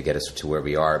journey to get us to where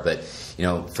we are. But,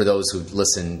 for those who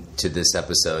listen to this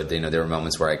episode, there were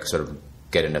moments where I sort of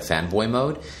get into fanboy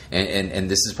mode. And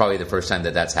this is probably the first time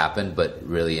that's happened, but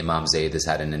really Imam Zaid has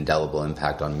had an indelible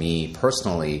impact on me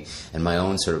personally and my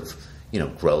own sort of,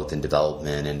 growth and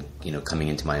development and, coming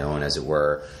into my own, as it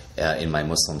were, in my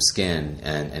Muslim skin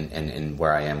and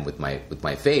where I am with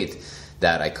my faith,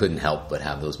 that I couldn't help but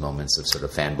have those moments of sort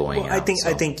of fanboying. Well, I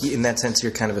think in that sense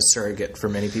you're kind of a surrogate for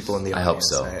many people in the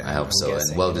audience. I hope so,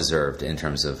 and well deserved in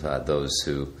terms of those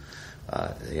who,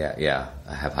 I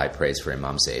have high praise for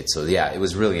Imam Zaid. So it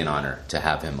was really an honor to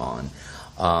have him on.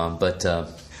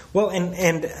 Well,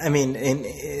 and I mean,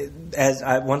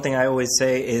 one thing I always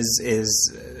say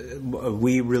is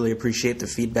we really appreciate the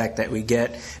feedback that we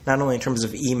get, not only in terms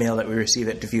of email that we receive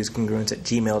at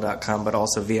diffusedcongruence@gmail.com, but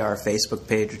also via our Facebook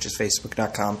page, which is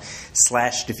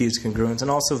facebook.com/diffusedcongruence, and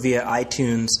also via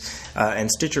iTunes and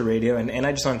Stitcher Radio. And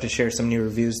I just wanted to share some new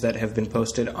reviews that have been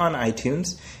posted on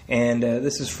iTunes. And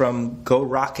this is from Go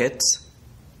Rockets.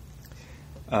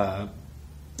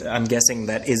 I'm guessing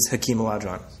that is Hakeem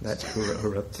Olajuwon. That's who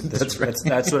wrote this. That's right.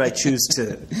 That's what I choose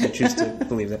to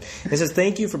believe that. It says,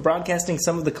 "Thank you for broadcasting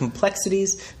some of the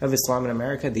complexities of Islam in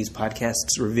America. These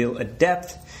podcasts reveal a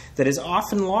depth that is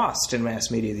often lost in mass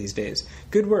media these days.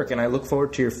 Good work, and I look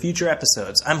forward to your future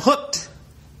episodes. I'm hooked."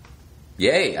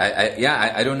 Yay!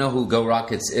 I don't know who Go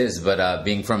Rockets is, but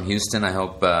being from Houston, I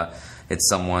hope it's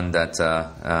someone that.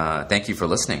 Thank you for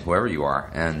listening, whoever you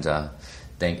are, and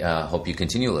hope you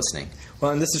continue listening. Well,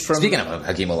 and this is from... Speaking of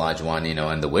Hakeem Olajuwon,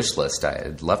 and the wish list,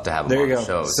 I'd love to have him on the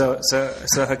show. So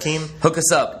Hakeem... Hook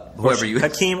us up, whoever you...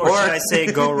 Hakeem, or should I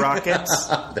say Go Rockets?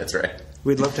 That's right.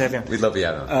 We'd love to have you on. We'd love to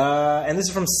have him. And this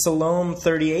is from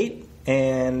Salome38,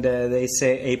 and they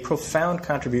say, "A profound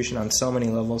contribution on so many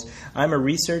levels. I'm a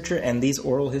researcher, and these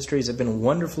oral histories have been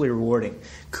wonderfully rewarding.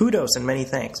 Kudos and many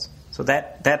thanks." So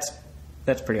that's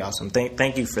pretty awesome.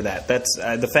 Thank you for that. That's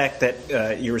the fact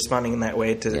that you're responding in that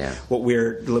way to what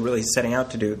we're deliberately setting out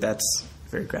to do. That's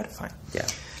very gratifying. Yeah.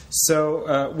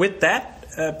 So with that,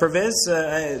 Parvez,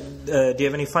 do you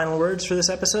have any final words for this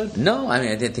episode? No, I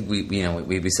mean I didn't think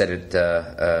we said it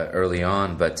early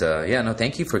on, but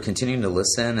thank you for continuing to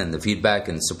listen and the feedback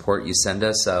and support you send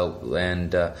us,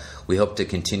 and we hope to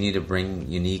continue to bring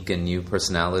unique and new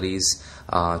personalities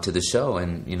to the show,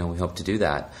 and we hope to do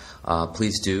that.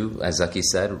 Please do, as Zaki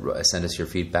said, send us your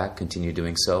feedback. Continue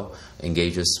doing so.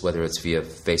 Engage us, whether it's via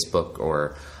Facebook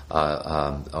or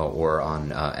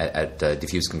on at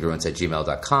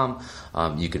diffusecongruence@gmail.com.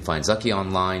 You can find Zaki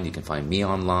online. You can find me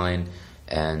online.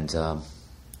 And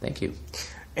thank you.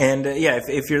 And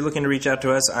if you're looking to reach out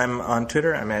to us, I'm on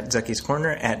Twitter. I'm at Zaki's Corner,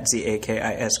 at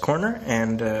ZAKIS Corner,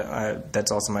 and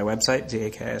that's also my website,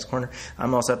 ZAKIS Corner.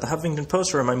 I'm also at the Huffington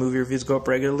Post, where my movie reviews go up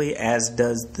regularly, as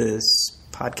does this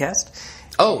podcast.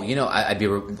 Oh,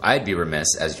 I'd be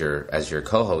remiss as your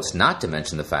co-host not to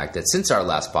mention the fact that since our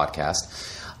last podcast,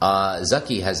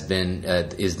 Zaki has been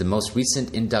is the most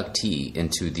recent inductee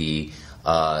into the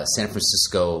San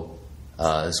Francisco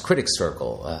Critics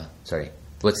Circle.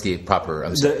 What's the proper?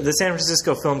 I'm sorry. The San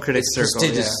Francisco Film Critics Circle.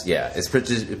 Prestigious, it's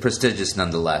prestigious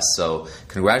nonetheless. So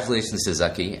congratulations to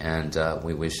Zaki, and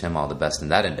we wish him all the best in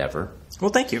that endeavor.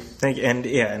 Well, thank you, and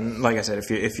and like I said,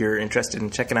 if you're interested in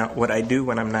checking out what I do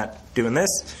when I'm not doing this,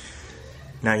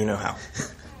 now you know how.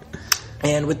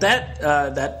 And with that,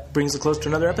 that brings a close to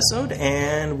another episode,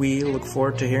 and we look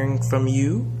forward to hearing from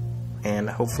you, and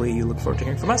hopefully you look forward to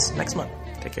hearing from us next month.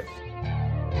 Take care.